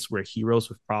 a place where heroes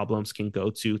with problems can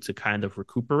go to kind of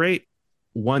recuperate.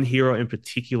 One hero in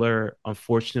particular,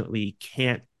 unfortunately,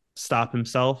 can't stop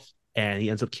himself, and he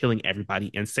ends up killing everybody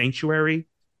in sanctuary.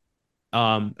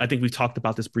 I think we talked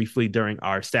about this briefly during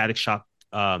our Static Shock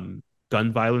gun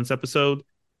violence episode.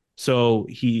 So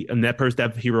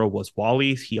that hero was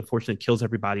Wally. He unfortunately kills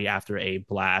everybody after a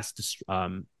blast,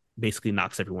 basically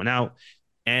knocks everyone out.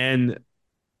 And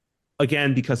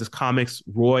again, because it's comics,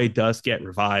 Roy does get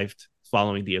revived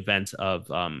following the event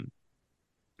of, I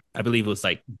believe it was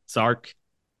like Dark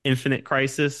Infinite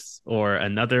Crisis or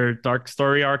another dark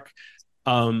story arc.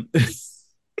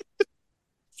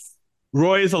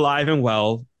 Roy is alive and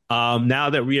well.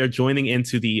 Now that we are joining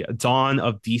into the dawn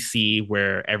of DC,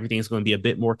 where everything is going to be a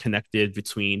bit more connected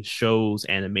between shows,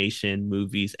 animation,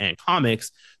 movies, and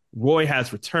comics, Roy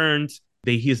has returned.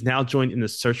 He is now joined in the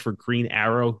search for Green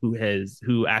Arrow,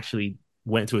 who actually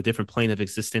went to a different plane of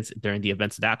existence during the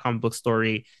events of that comic book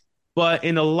story. But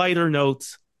in a lighter note,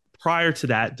 prior to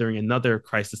that, during another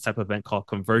crisis type event called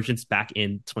Convergence back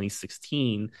in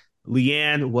 2016,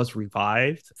 Leanne was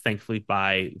revived, thankfully,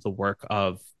 by the work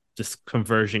of this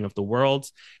conversion of the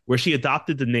worlds, where she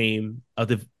adopted the name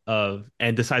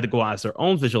and decided to go on as her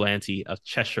own vigilante of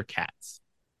Cheshire Cats.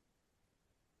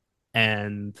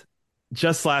 And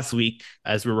just last week,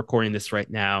 as we're recording this right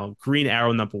now, Green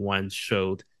Arrow #1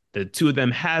 showed that the two of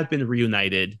them have been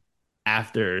reunited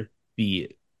after I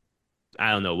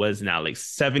don't know, what is it now, like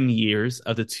 7 years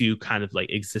of the two kind of like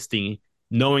existing,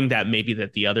 knowing that maybe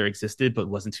that the other existed, but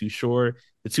wasn't too sure.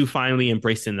 The two finally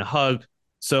embraced in the hug.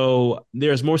 So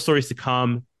there's more stories to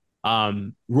come.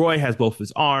 Roy has both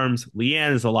his arms.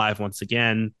 Leanne is alive once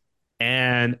again,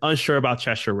 and unsure about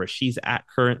Cheshire, where she's at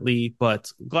currently,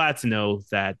 but glad to know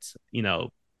that,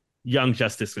 Young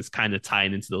Justice is kind of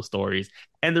tying into those stories.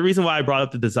 And the reason why I brought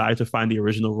up the desire to find the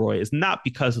original Roy is not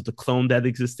because of the clone that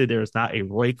existed. There is not a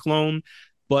Roy clone,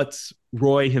 but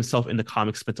Roy himself in the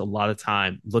comics spent a lot of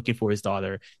time looking for his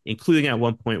daughter, including at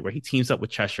one point where he teams up with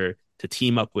Cheshire to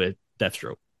team up with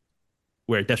Deathstroke,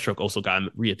 where Deathstroke also got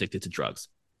re-addicted to drugs.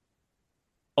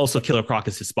 Also, Killer Croc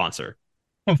is his sponsor.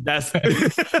 That's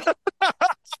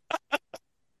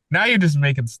Now you're just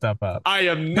making stuff up. I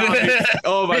am not.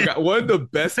 Oh my God. One of the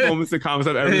best moments in comics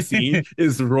I've ever seen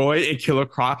is Roy and Killer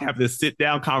Croc have this sit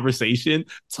down conversation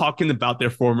talking about their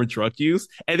former drug use.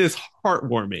 And it's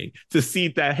heartwarming to see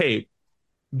that, hey,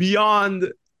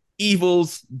 beyond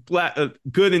evils,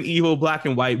 good and evil, black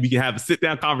and white, we can have a sit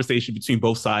down conversation between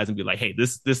both sides and be like, hey,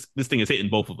 this thing is hitting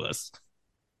both of us.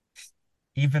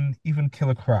 Even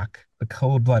Killer Croc, the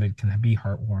cold-blooded, can be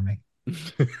heartwarming.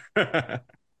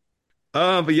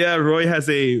 But yeah, Roy has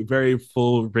a very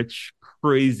full, rich,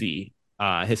 crazy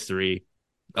history.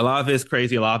 A lot of it is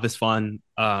crazy, a lot of it's fun.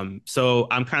 So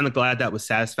I'm kind of glad that with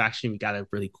Satisfaction, we got a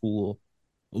really cool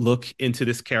look into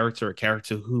this character, a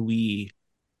character who we,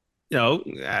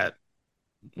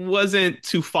 wasn't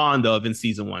too fond of in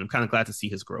season one. I'm kind of glad to see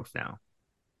his growth now.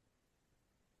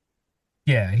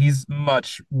 Yeah, he's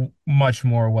much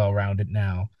more well-rounded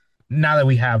now. Now that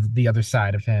we have the other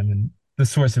side of him and the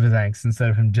source of his angst instead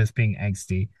of him just being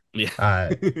angsty. Yeah.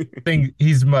 I think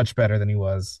he's much better than he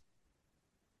was.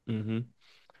 Mm-hmm.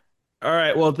 All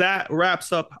right. Well, that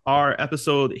wraps up our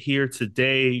episode here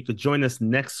today. You could join us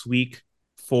next week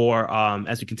for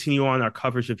as we continue on our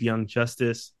coverage of Young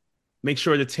Justice. Make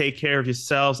sure to take care of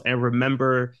yourselves and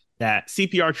remember that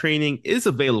CPR training is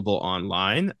available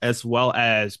online as well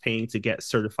as paying to get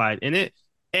certified in it.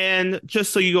 And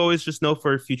just so you always just know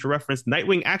for future reference,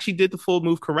 Nightwing actually did the full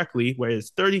move correctly, where it's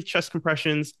 30 chest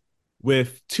compressions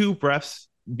with 2 breaths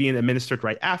being administered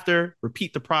right after.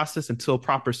 Repeat the process until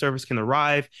proper service can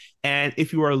arrive. And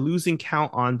if you are losing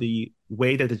count on the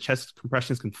way that the chest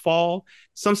compressions can fall,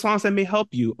 some songs that may help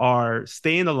you are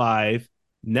Staying Alive,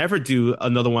 Never Do,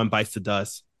 Another One Bites the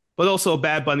Dust, but also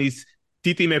Bad Bunny's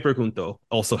Titi Me Pregunto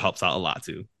also helps out a lot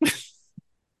too.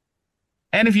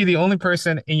 And if you're the only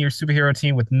person in your superhero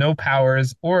team with no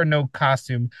powers or no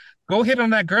costume, go hit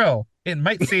on that girl. It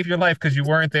might save your life because you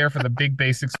weren't there for the big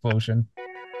base explosion.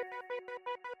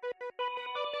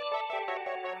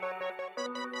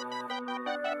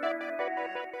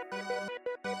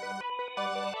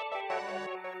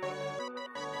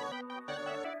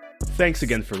 Thanks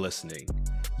again for listening.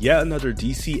 Yet Another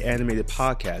DC Animated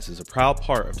Podcast is a proud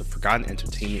part of the Forgotten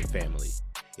Entertainment family.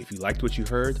 If you liked what you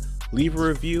heard, leave a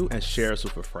review and share us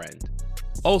with a friend.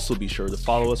 Also be sure to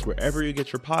follow us wherever you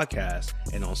get your podcasts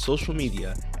and on social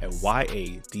media at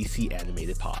YA DC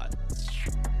Animated Pod.